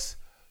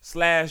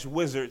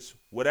Bucks/Wizards,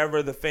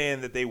 whatever the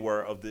fan that they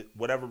were of the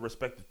whatever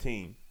respective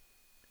team,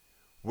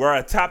 were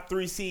a top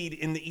 3 seed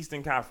in the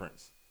Eastern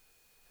Conference.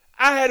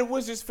 I had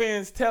Wizards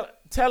fans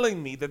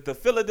telling me that the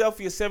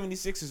Philadelphia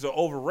 76ers are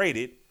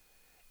overrated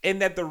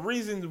and that the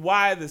reason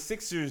why the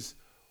Sixers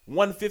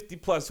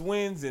 150-plus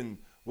wins and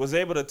was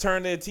able to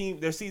turn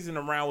their season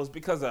around was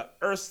because of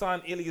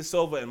Ersan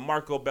Ilyasova and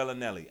Marco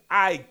Bellinelli.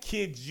 I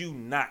kid you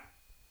not.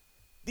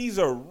 These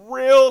are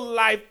real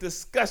life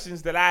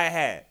discussions that I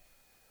had.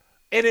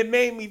 And it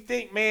made me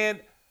think, man,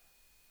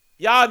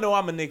 y'all know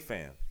I'm a Knicks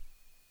fan.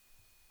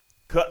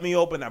 Cut me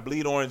open, I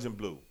bleed orange and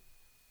blue,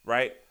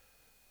 right?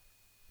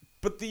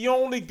 But the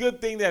only good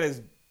thing that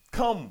has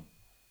come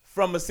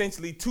from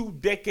essentially 2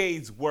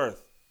 decades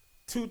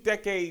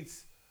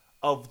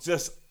of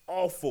just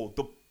awful,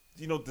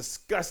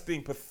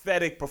 disgusting,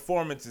 pathetic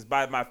performances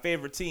by my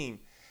favorite team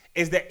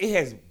is that it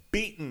has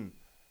beaten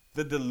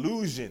the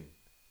delusion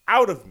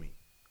out of me.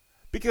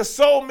 Because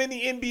so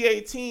many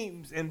NBA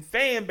teams and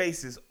fan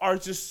bases are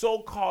just so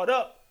caught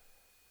up.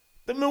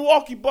 The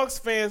Milwaukee Bucks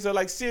fans are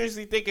like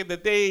seriously thinking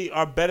that they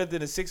are better than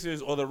the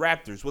Sixers or the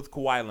Raptors with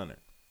Kawhi Leonard.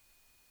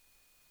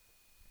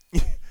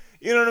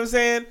 You know what I'm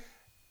saying?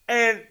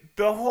 And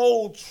the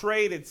whole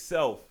trade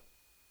itself,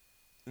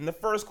 in the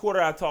first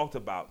quarter I talked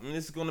about, and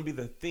this is going to be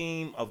the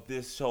theme of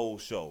this whole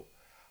show,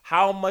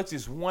 how much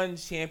is one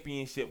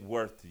championship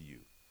worth to you?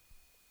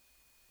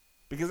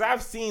 Because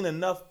I've seen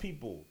enough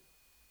people,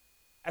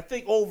 I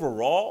think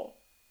overall,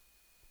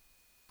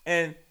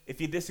 and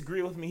if you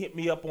disagree with me, hit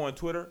me up on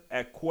Twitter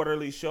at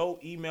Quarterly Show.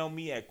 Email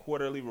me at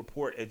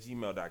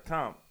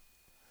quarterlyreport@gmail.com.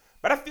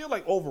 But I feel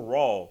like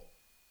overall,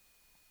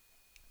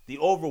 the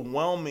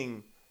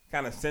overwhelming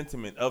kind of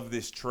sentiment of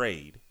this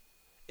trade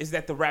is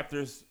that the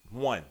Raptors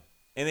won,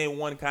 and they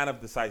won kind of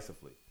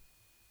decisively.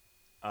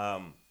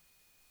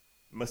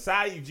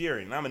 Masai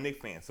Ujiri, and I'm a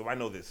Knicks fan, so I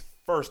know this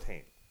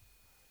firsthand,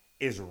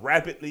 is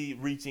rapidly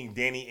reaching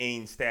Danny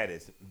Ainge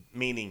status,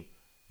 meaning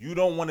you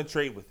don't want to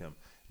trade with him.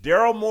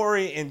 Daryl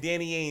Morey and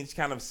Danny Ainge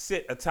kind of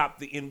sit atop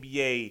the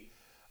NBA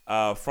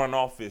front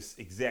office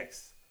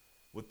execs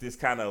with this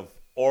kind of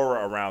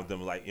aura around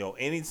them. Like,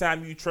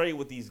 anytime you trade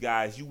with these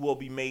guys, you will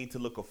be made to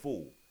look a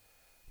fool.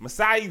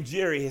 Masai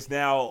Ujiri is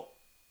now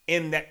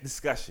in that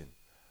discussion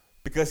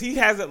because he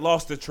hasn't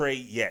lost a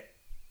trade yet.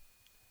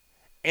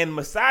 And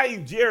Masai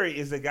Ujiri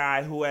is a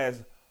guy who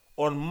has,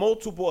 on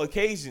multiple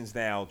occasions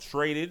now,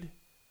 traded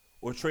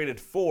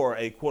for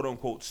a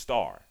quote-unquote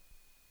star.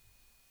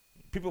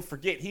 People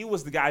forget he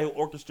was the guy who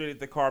orchestrated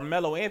the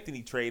Carmelo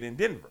Anthony trade in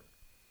Denver.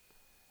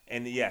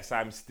 And yes,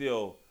 I'm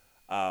still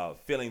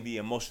feeling the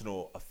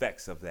emotional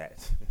effects of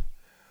that.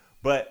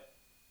 But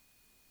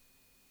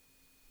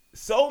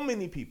so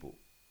many people,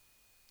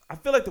 I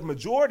feel like the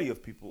majority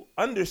of people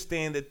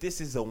understand that this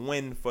is a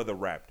win for the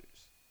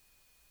Raptors.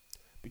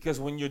 Because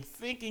when you're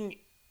thinking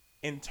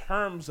in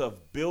terms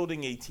of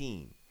building a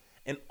team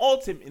and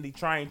ultimately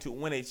trying to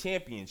win a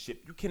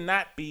championship, you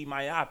cannot be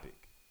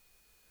myopic.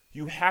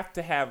 You have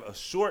to have a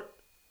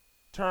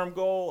short-term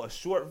goal, a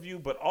short view,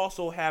 but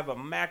also have a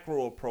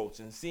macro approach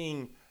and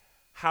seeing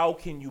how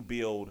can you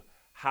build,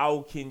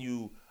 how can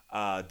you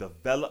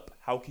develop,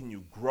 how can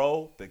you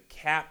grow the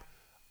cap,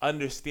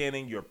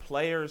 understanding your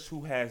players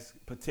who has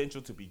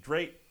potential to be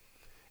great.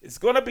 It's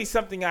going to be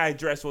something I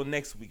address on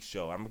next week's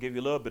show. I'm going to give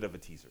you a little bit of a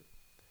teaser.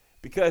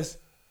 Because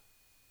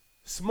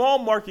small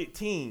market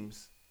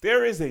teams,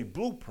 there is a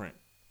blueprint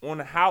on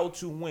how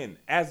to win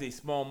as a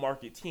small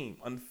market team.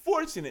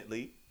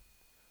 Unfortunately,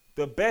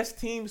 the best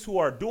teams who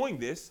are doing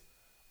this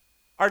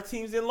are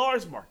teams in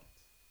large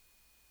markets.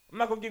 I'm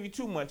not going to give you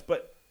too much,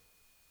 but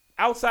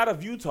outside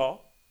of Utah,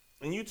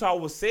 and Utah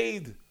was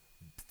saved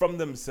from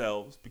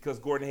themselves because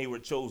Gordon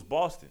Hayward chose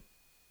Boston.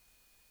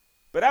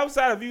 But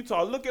outside of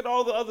Utah, look at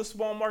all the other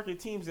small market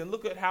teams and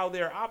look at how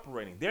they're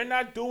operating. They're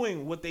not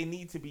doing what they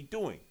need to be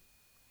doing.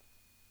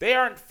 They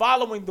aren't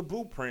following the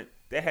blueprint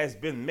that has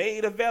been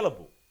made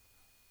available.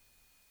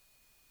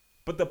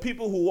 But the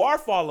people who are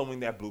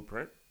following that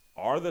blueprint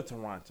are the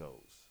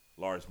Torontos,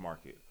 large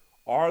market,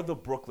 are the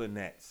Brooklyn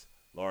Nets,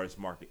 large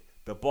market,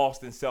 the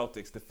Boston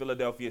Celtics, the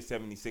Philadelphia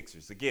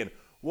 76ers. Again,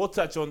 we'll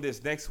touch on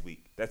this next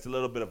week. That's a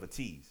little bit of a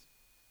tease.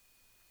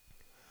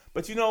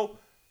 But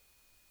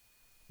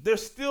there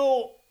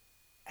still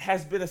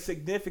has been a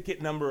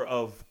significant number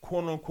of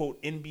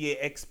quote-unquote NBA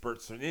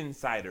experts or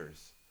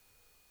insiders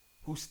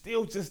who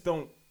still just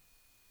don't,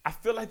 I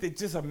feel like they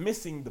just are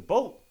missing the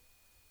boat.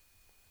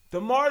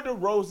 DeMar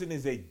DeRozan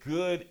is a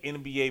good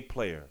NBA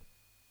player.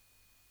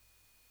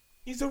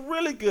 He's a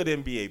really good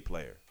NBA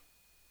player.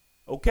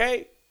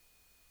 Okay?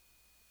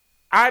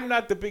 I'm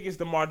not the biggest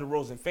DeMar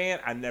DeRozan fan.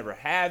 I never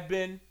have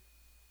been.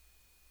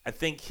 I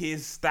think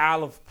his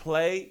style of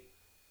play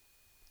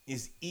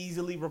is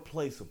easily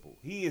replaceable.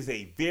 He is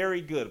a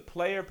very good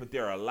player, but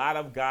there are a lot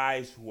of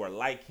guys who are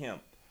like him.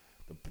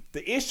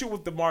 The issue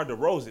with DeMar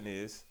DeRozan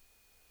is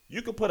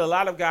you can put a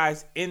lot of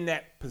guys in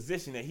that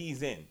position that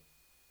he's in.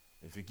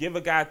 If you give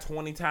a guy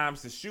 20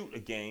 times to shoot a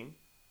game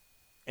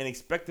and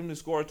expect him to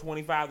score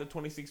 25 to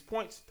 26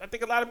 points, I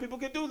think a lot of people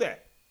can do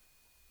that.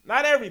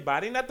 Not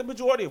everybody, not the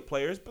majority of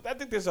players, but I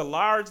think there's a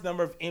large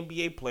number of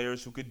NBA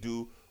players who could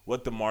do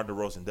what DeMar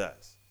DeRozan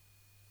does.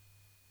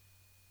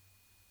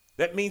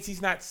 That means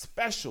he's not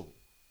special.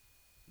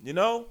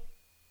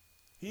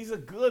 He's a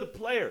good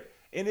player.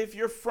 And if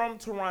you're from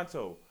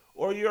Toronto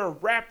or you're a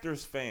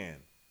Raptors fan,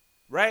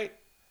 right?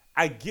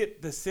 I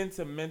get the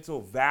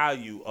sentimental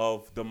value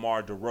of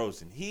DeMar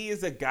DeRozan. He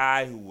is a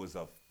guy who was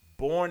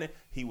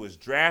he was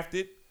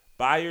drafted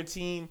by your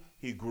team.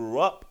 He grew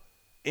up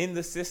in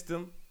the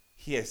system.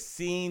 He has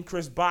seen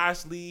Chris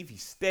Bosh leave. He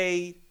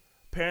stayed.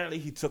 Apparently,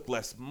 he took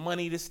less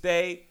money to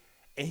stay.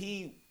 And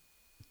he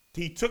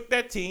took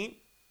that team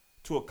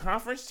to a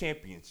conference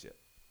championship.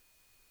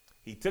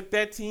 He took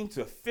that team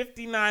to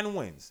 59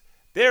 wins.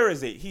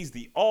 He's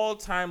the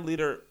all-time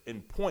leader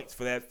in points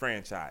for that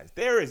franchise.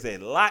 There is a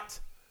lot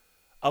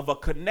of a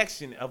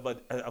connection, of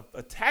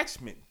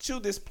attachment to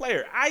this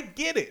player. I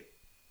get it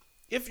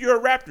if you're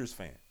a Raptors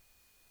fan.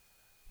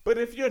 But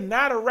if you're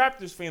not a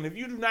Raptors fan, if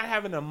you do not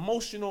have an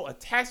emotional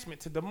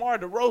attachment to DeMar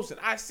DeRozan,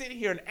 I sit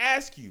here and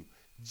ask you,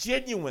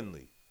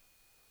 genuinely,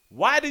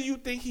 why do you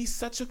think he's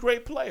such a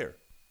great player?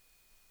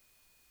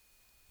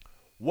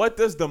 What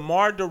does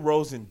DeMar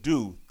DeRozan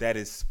do that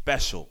is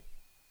special?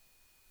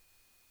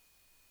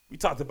 We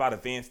talked about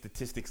advanced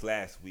statistics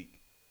last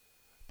week.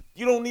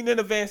 You don't need an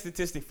advanced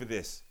statistic for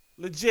this.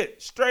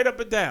 Legit, straight up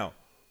and down.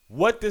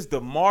 What does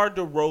DeMar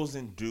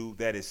DeRozan do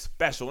that is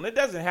special? And it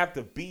doesn't have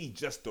to be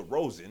just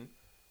DeRozan.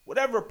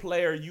 Whatever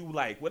player you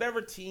like,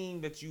 whatever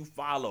team that you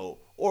follow,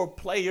 or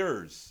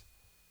players.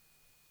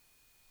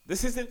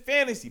 This isn't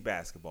fantasy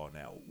basketball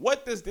now.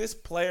 What does this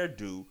player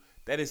do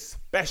that is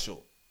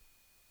special?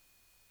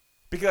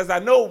 Because I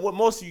know what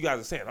most of you guys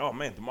are saying. Oh,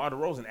 man, DeMar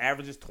DeRozan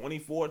averages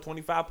 24,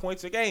 25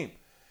 points a game.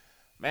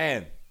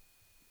 Man,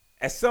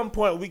 at some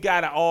point we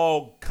got to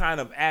all kind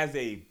of, as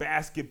a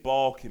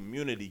basketball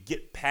community,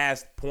 get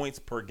past points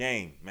per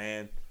game,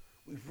 man.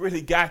 We've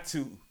really got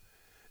to.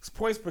 Because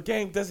points per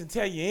game doesn't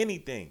tell you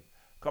anything.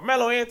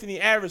 Carmelo Anthony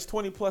averaged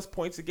 20-plus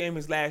points a game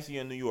his last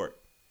year in New York.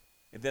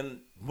 And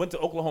then went to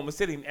Oklahoma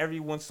City, and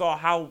everyone saw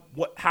how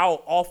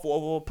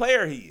awful of a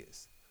player he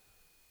is.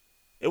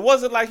 It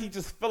wasn't like he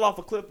just fell off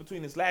a cliff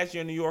between his last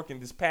year in New York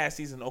and this past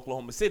season in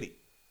Oklahoma City.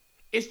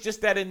 It's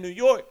just that in New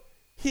York,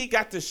 he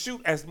got to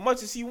shoot as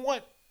much as he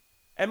wanted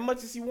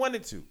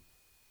to.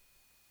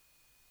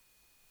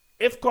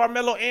 If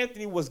Carmelo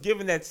Anthony was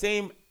given that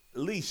same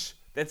leash,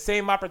 that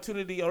same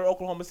opportunity in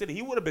Oklahoma City,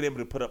 he would have been able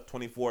to put up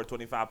 24,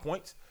 25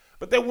 points.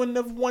 But they wouldn't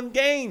have won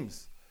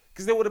games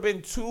because there would have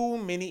been too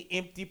many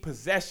empty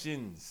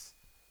possessions.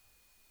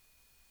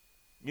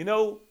 You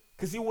know,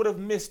 because he would have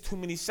missed too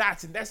many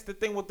shots. And that's the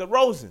thing with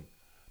DeRozan.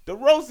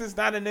 DeRozan's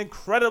not an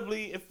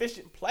incredibly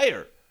efficient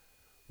player.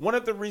 One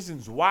of the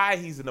reasons why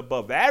he's an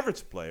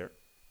above-average player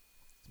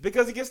is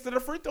because he gets to the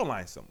free throw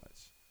line so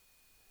much.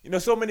 You know,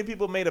 so many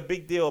people made a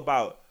big deal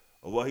about,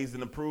 oh, well, he's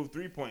an improved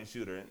three-point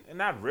shooter. And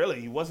not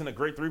really. He wasn't a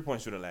great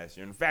three-point shooter last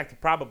year. In fact, he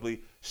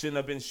probably shouldn't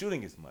have been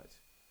shooting as much.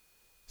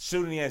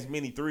 Shooting as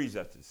many threes,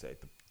 I should say.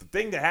 The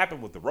thing that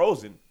happened with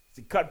DeRozan is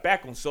he cut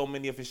back on so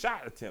many of his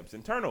shot attempts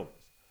and turnovers.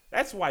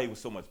 That's why he was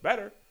so much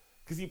better,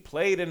 because he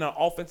played in an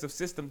offensive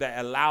system that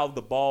allowed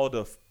the ball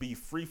to be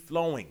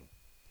free-flowing,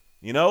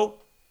 you know?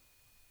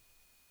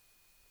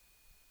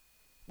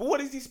 But what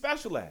is he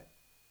special at?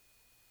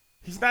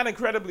 He's not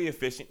incredibly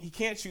efficient. He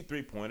can't shoot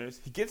three-pointers.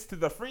 He gets to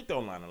the free throw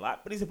line a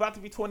lot, but he's about to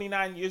be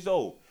 29 years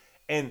old.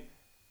 And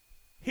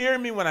hear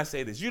me when I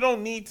say this. You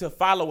don't need to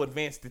follow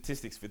advanced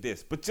statistics for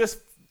this, but just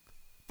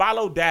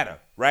follow data,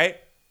 right?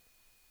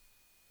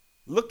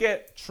 Look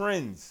at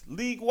trends,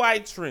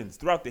 league-wide trends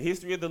throughout the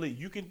history of the league.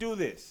 You can do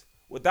this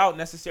without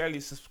necessarily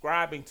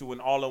subscribing to an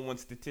all-in-one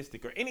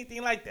statistic or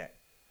anything like that.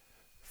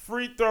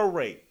 Free throw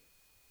rate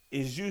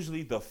is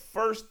usually the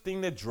first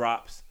thing that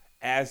drops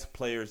as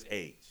players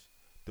age.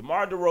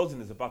 DeMar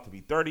DeRozan is about to be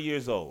 30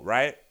 years old,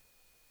 right?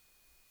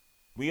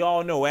 We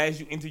all know as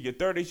you enter your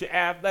 30s, your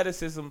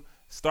athleticism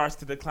starts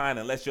to decline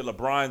unless you're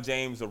LeBron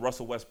James or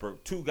Russell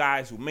Westbrook, two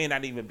guys who may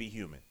not even be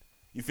human.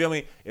 You feel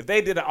me? If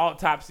they did an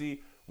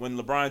autopsy when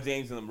LeBron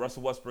James and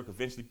Russell Westbrook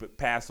eventually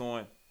pass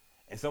on,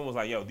 and someone was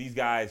like, yo, these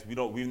guys,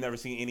 we've never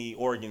seen any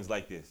organs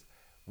like this.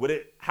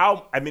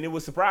 It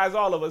would surprise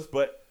all of us,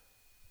 but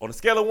on a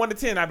scale of 1 to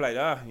 10, I'd be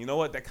like, you know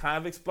what? That kind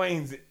of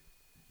explains it.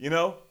 You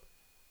know?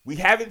 We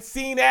haven't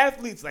seen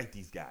athletes like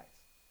these guys.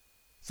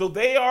 So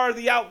they are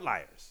the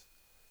outliers.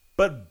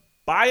 But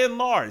by and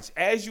large,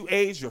 as you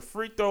age, your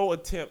free throw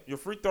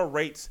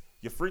rates,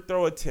 your free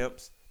throw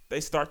attempts, they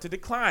start to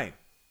decline.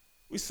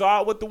 We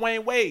saw it with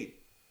Dwayne Wade.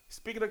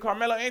 Speaking of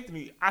Carmelo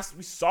Anthony,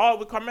 we saw it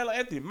with Carmelo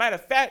Anthony. Matter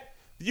of fact,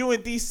 you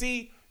in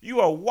D.C., you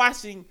are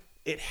watching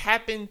it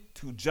happen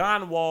to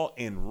John Wall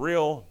in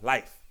real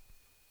life.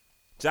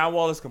 John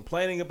Wall is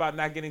complaining about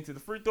not getting to the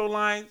free throw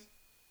lines,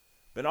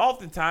 but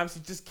oftentimes he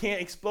just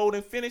can't explode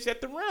and finish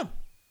at the rim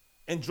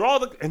and draw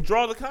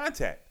the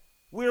contact.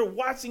 We're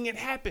watching it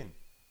happen.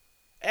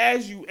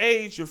 As you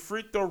age, your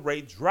free throw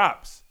rate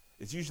drops.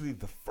 It's usually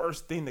the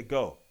first thing to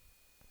go.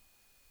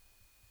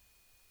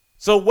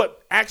 So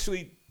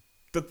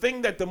the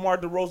thing that DeMar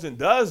DeRozan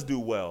does do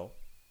well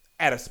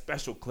at a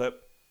special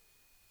clip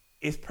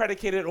is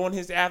predicated on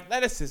his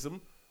athleticism,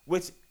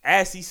 which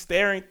as he's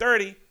staring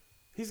 30,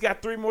 he's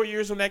got 3 more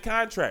years on that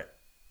contract.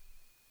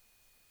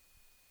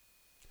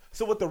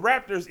 So what the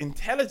Raptors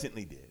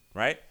intelligently did,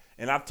 right?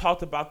 And I've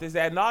talked about this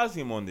ad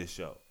nauseum on this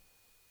show.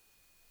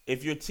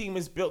 if your team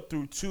is built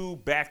through two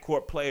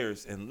backcourt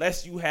players,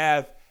 unless you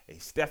have a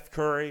Steph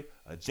Curry,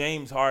 a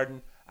James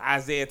Harden,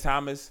 Isaiah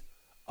Thomas,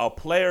 a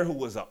player who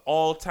was an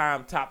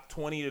all-time top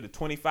 20 to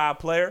 25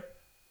 player,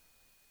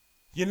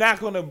 you're not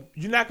gonna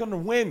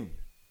win.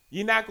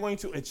 You're not going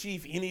to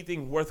achieve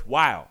anything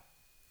worthwhile.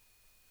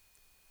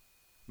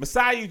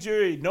 Masai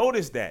Ujiri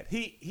noticed that.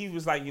 He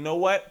was like, you know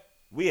what?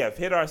 We have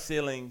hit our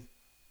ceiling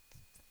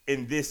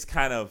in this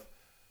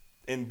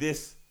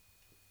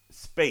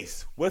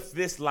space, with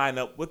this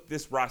lineup, with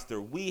this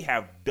roster. We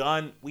have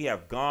gone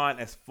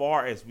as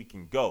far as we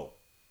can go.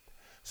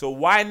 So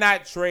why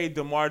not trade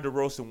DeMar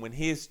DeRozan when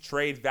his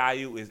trade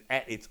value is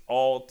at its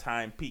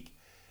all-time peak?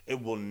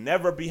 It will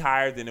never be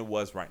higher than it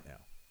was right now.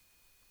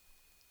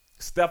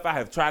 Stuff I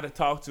have tried to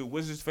talk to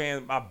Wizards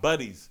fans, my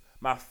buddies,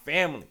 my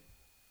family,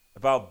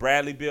 about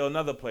Bradley Beal and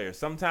other players.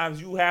 Sometimes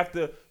you have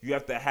to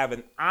have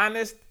an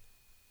honest,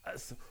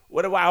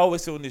 what do I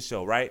always say on this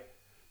show, right?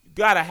 You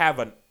got to have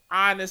an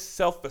honest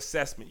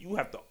self-assessment. You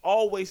have to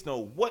always know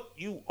what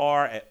you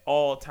are at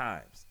all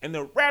times. And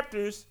the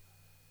Raptors,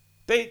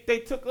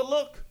 they took a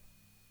look.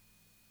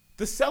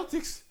 The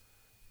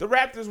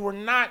Raptors were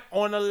not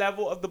on the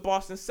level of the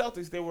Boston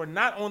Celtics. They were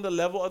not on the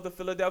level of the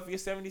Philadelphia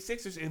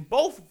 76ers. And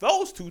both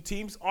those two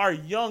teams are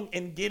young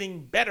and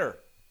getting better.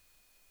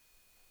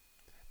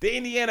 The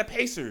Indiana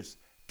Pacers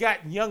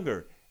got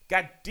younger,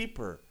 got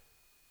deeper.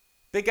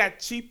 They got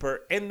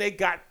cheaper, and they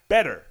got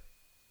better.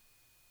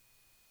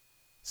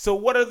 So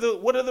what are the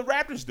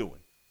Raptors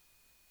doing?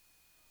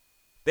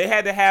 They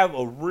had to have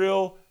a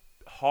real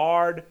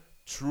hard,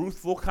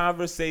 truthful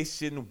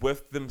conversation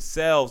with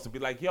themselves to be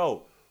like,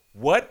 yo,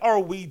 what are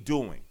we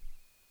doing?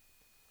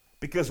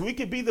 Because we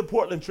could be the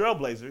Portland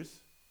Trailblazers,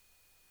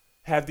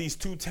 have these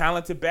two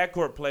talented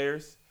backcourt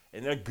players,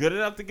 and they're good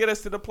enough to get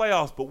us to the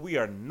playoffs, but we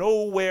are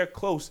nowhere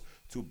close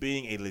to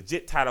being a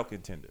legit title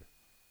contender.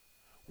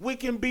 We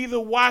can be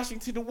the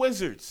Washington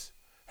Wizards,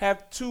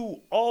 have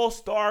two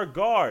all-star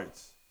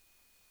guards.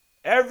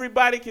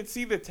 Everybody can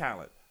see the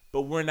talent,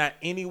 but we're not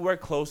anywhere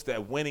close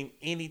to winning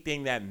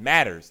anything that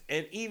matters.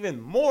 And even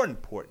more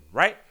important,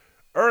 right?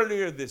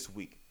 Earlier this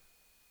week,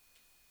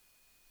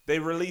 they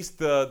released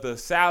the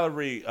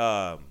salary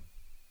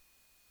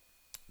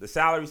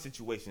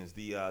situations,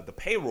 the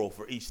payroll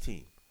for each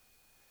team.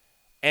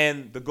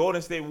 And the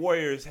Golden State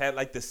Warriors had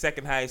like the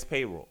second highest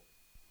payroll.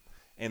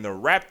 And the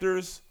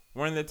Raptors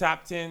were in the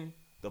top 10.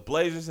 The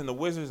Blazers and the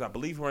Wizards, I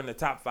believe, were in the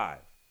top 5.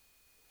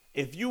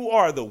 If you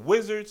are the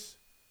Wizards,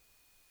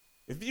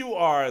 if you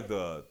are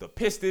the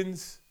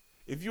Pistons,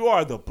 if you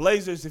are the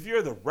Blazers, if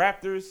you're the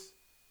Raptors,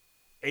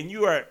 and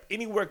you are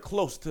anywhere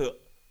close to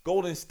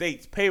Golden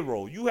State's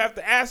payroll, you have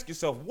to ask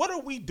yourself, what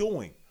are we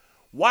doing?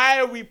 Why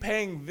are we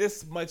paying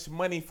this much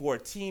money for a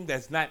team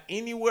that's not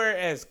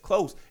anywhere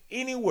close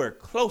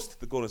to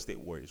the Golden State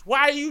Warriors?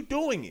 Why are you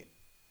doing it?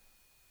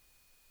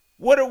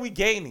 What are we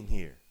gaining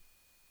here?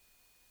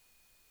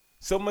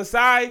 So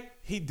Masai,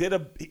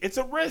 it's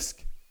a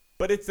risk,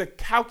 but it's a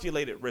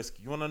calculated risk.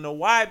 You want to know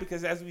why?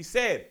 Because as we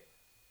said,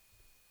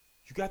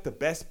 you got the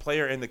best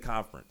player in the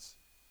conference.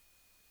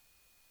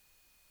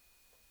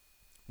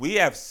 We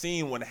have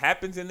seen what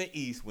happens in the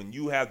East when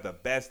you have the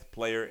best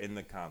player in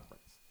the conference.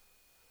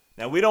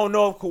 Now, we don't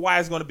know if Kawhi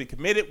is going to be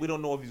committed. We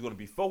don't know if he's going to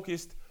be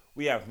focused.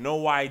 We have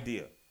no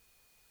idea.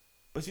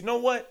 But you know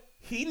what?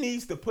 He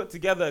needs to put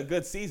together a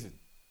good season.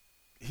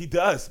 He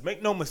does.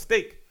 Make no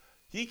mistake.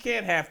 He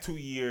can't have 2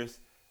 years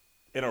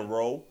in a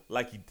row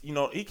like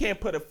he can't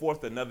put it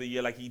forth another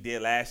year like he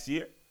did last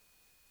year.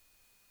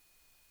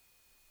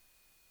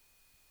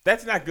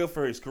 That's not good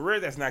for his career.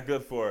 That's not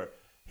good for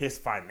his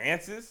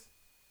finances.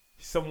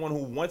 Someone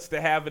who wants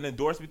to have an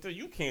endorsement,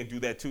 you can't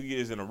do that 2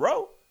 years in a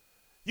row.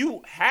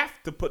 You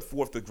have to put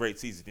forth a great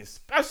season,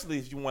 especially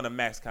if you want a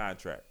max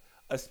contract,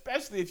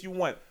 especially if you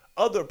want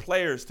other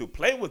players to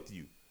play with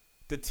you,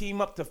 to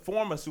team up to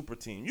form a super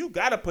team. You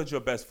got to put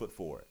your best foot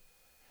forward.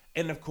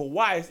 And if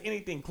Kawhi is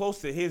anything close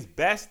to his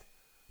best,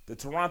 the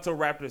Toronto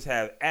Raptors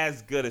have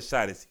as good a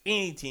shot as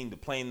any team to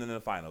play in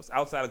the finals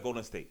outside of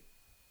Golden State.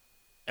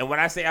 And when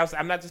I say outside,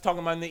 I'm not just talking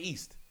about in the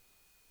East.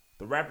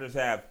 The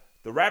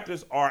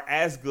Raptors are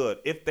as good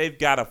if they've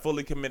got a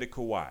fully committed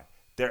Kawhi.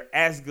 They're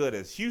as good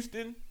as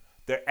Houston.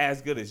 They're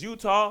as good as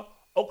Utah,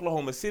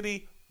 Oklahoma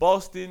City,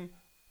 Boston,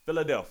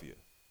 Philadelphia.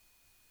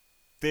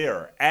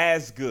 They're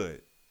as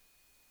good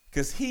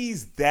because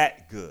he's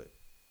that good.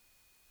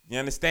 You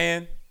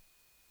understand?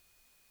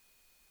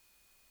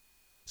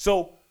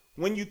 So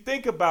when you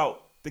think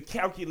about the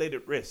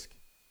calculated risk,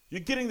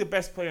 you're getting the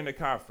best player in the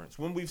conference.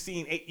 When we've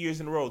seen 8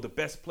 years in a row, the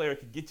best player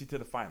can get you to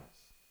the finals.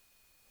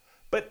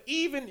 But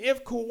even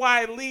if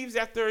Kawhi leaves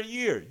after a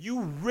year,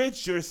 you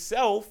rid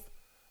yourself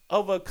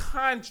of a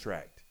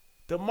contract.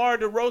 DeMar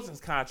DeRozan's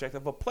contract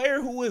of a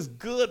player who is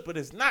good but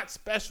is not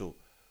special,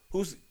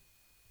 who's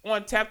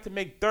on tap to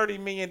make $30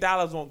 million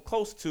on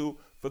close to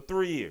for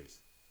 3 years.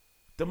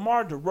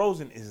 DeMar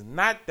DeRozan is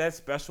not that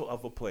special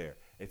of a player.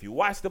 If you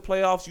watch the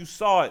playoffs, you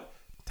saw it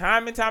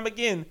time and time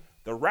again.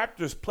 The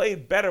Raptors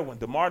played better when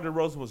DeMar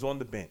DeRozan was on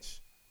the bench.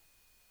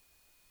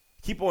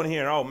 Keep on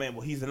hearing, oh, man,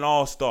 well, he's an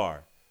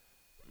all-star.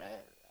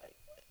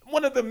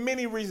 one of the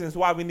many reasons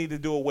why we need to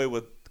do away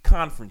with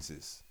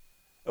conferences.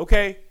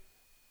 Okay?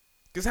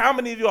 Because how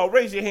many of y'all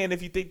raise your hand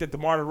if you think that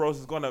DeMar DeRozan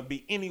is going to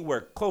be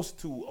anywhere close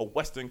to a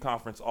Western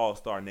Conference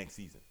All-Star next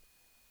season?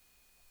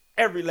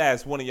 Every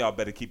last one of y'all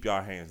better keep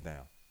y'all hands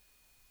down.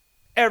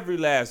 Every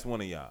last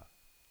one of y'all.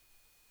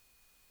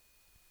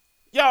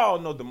 Y'all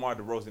know DeMar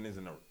DeRozan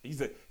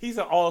isn't he's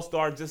an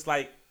all-star just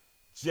like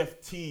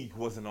Jeff Teague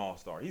was an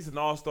all-star. He's an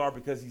all-star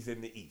because he's in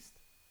the East.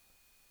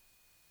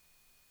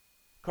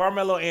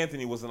 Carmelo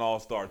Anthony was an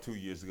all-star 2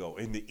 years ago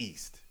in the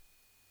East.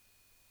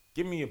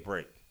 Give me a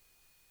break.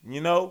 You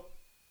know?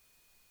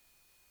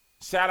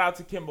 Shout out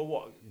to Kemba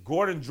Walker.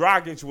 Gordon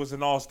Dragic was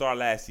an all-star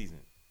last season.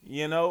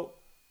 You know?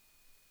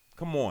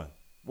 Come on.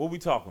 What we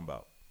talking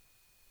about?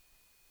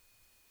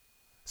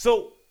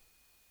 So,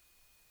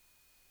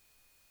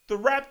 the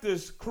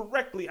Raptors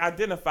correctly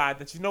identified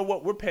that, you know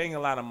what, we're paying a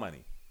lot of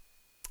money.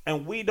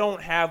 And we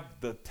don't have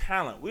the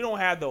talent. We don't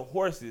have the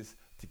horses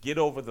to get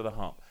over to the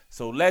hump.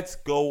 So let's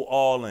go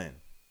all in.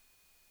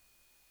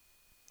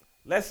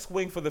 Let's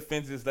swing for the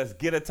fences. Let's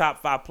get a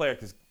top 5 player.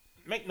 Because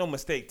make no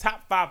mistake,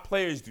 top 5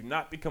 players do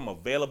not become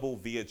available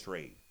via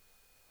trade.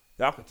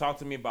 Y'all can talk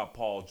to me about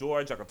Paul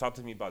George. Y'all can talk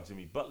to me about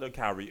Jimmy Butler,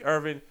 Kyrie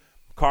Irving,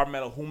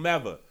 Carmelo,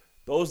 whomever.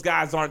 Those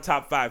guys aren't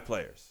top 5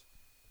 players.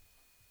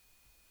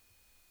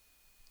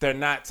 They're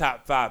not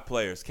top 5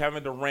 players.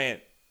 Kevin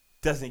Durant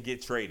doesn't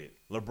get traded.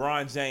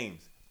 LeBron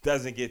James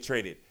doesn't get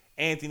traded.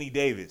 Anthony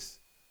Davis,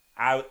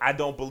 I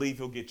don't believe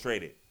he'll get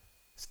traded.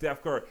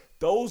 Steph Curry,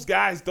 those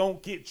guys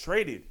don't get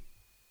traded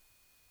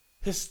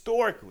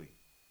historically.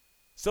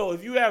 So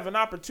if you have an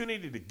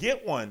opportunity to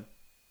get one,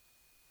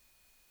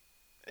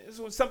 this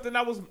was something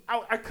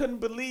I couldn't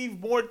believe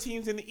more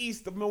teams in the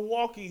East, the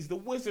Milwaukee's, the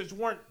Wizards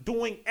weren't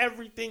doing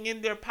everything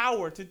in their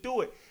power to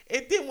do it.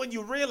 And then when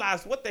you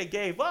realize what they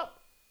gave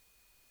up,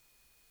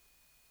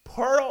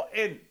 Pearl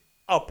and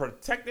a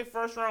protected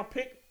first-round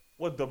pick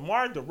with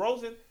DeMar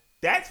DeRozan,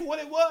 that's what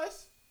it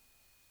was?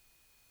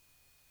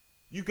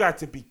 You got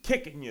to be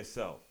kicking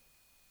yourself.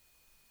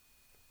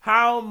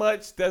 How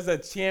much does a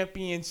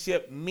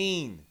championship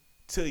mean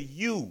to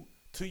you,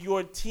 to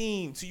your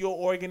team, to your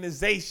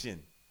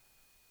organization?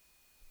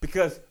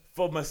 Because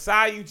for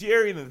Masai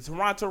Ujiri and the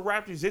Toronto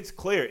Raptors, it's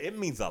clear. It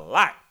means a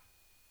lot.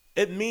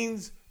 It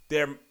means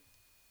their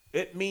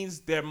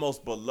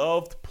most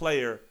beloved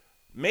player,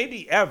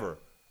 maybe ever,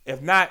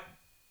 if not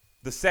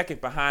the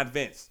second behind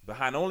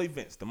only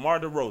Vince,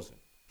 DeMar DeRozan.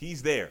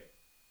 He's there.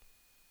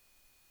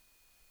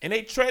 And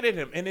they traded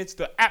him, and it's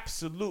the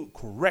absolute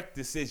correct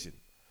decision.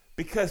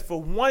 Because for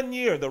 1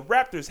 year, the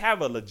Raptors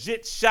have a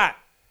legit shot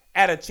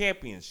at a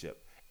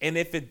championship. And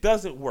if it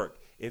doesn't work,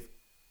 if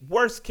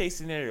worst case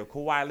scenario,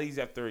 Kawhi leaves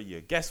after a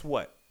year, guess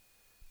what?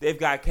 They've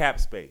got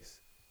cap space.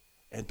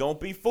 And don't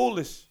be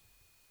foolish.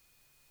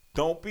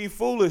 Don't be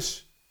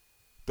foolish.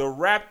 The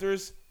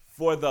Raptors,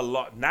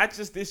 not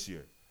just this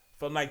year,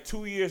 for like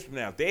 2 years from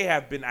now, they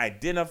have been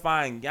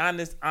identifying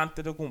Giannis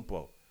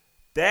Antetokounmpo.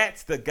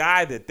 That's the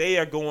guy that they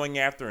are going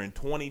after in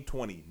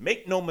 2020.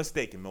 Make no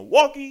mistake, in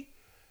Milwaukee,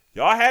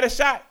 y'all had a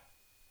shot.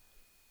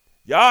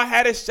 Y'all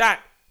had a shot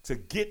to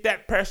get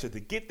that pressure,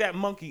 to get that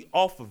monkey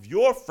off of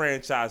your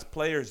franchise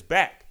players'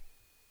 back.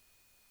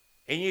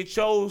 And you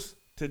chose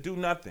to do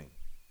nothing.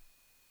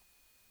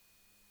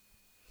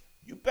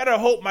 You better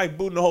hope Mike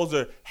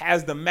Budenholzer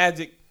has the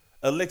magic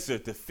elixir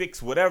to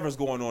fix whatever's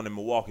going on in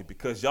Milwaukee,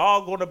 because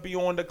y'all going to be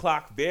on the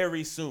clock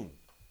very soon.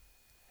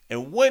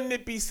 And wouldn't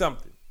it be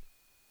something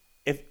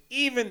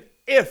even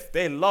if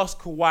they lost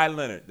Kawhi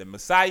Leonard, then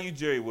Masai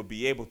Ujiri would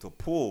be able to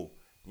pull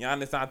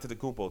Giannis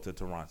Antetokounmpo to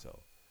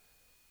Toronto,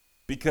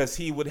 because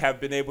he would have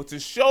been able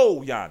to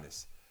show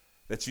Giannis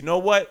that, you know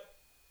what,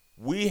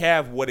 we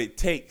have what it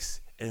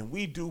takes and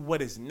we do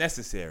what is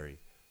necessary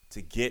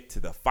to get to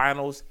the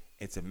finals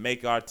and to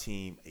make our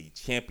team a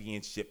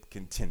championship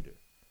contender.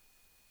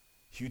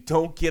 You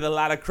don't get a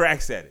lot of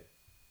cracks at it.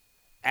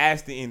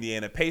 Ask the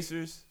Indiana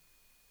Pacers,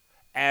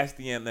 ask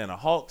the Atlanta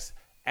Hawks,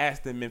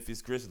 ask the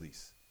Memphis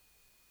Grizzlies.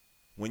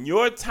 When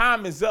your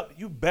time is up,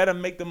 you better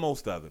make the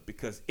most of it,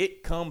 because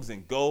it comes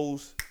and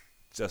goes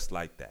just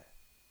like that.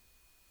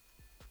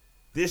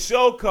 This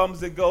show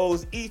comes and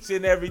goes each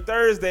and every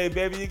Thursday,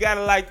 baby. You got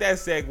to like that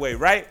segue,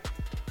 right?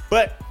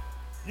 But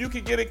you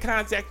can get in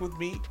contact with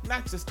me,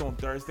 not just on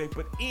Thursday,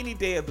 but any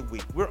day of the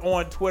week. We're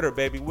on Twitter,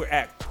 baby. We're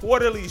at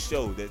Quarterly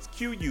Show. That's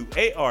QUARTERLEE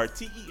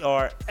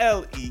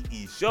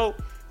Show.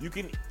 You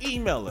can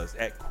email us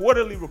at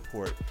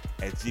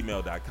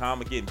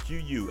quarterlyreport@gmail.com. Again,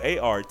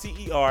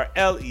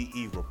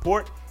 QUARTERLEE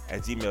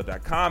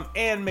report@gmail.com.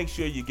 And make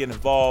sure you get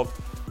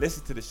involved.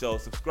 Listen to the show.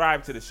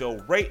 Subscribe to the show.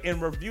 Rate and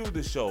review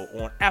the show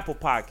on Apple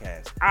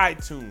Podcasts,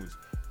 iTunes,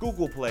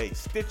 Google Play,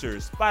 Stitcher,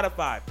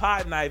 Spotify,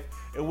 Podknife,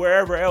 and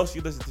wherever else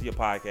you listen to your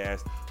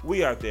podcast.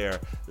 We are there.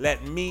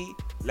 Let me,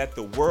 let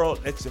the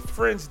world, let your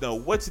friends know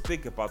what you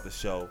think about the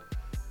show.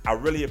 I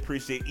really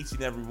appreciate each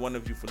and every one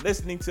of you for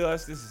listening to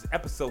us. This is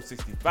episode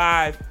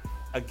 65.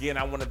 Again,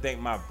 I want to thank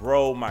my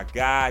bro, my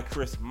guy,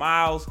 Chris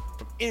Miles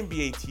from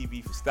NBA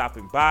TV for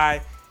stopping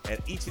by.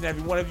 And each and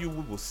every one of you,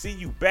 we will see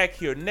you back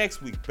here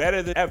next week,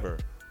 better than ever,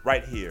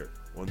 right here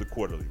on the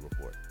Quarterly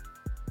Report.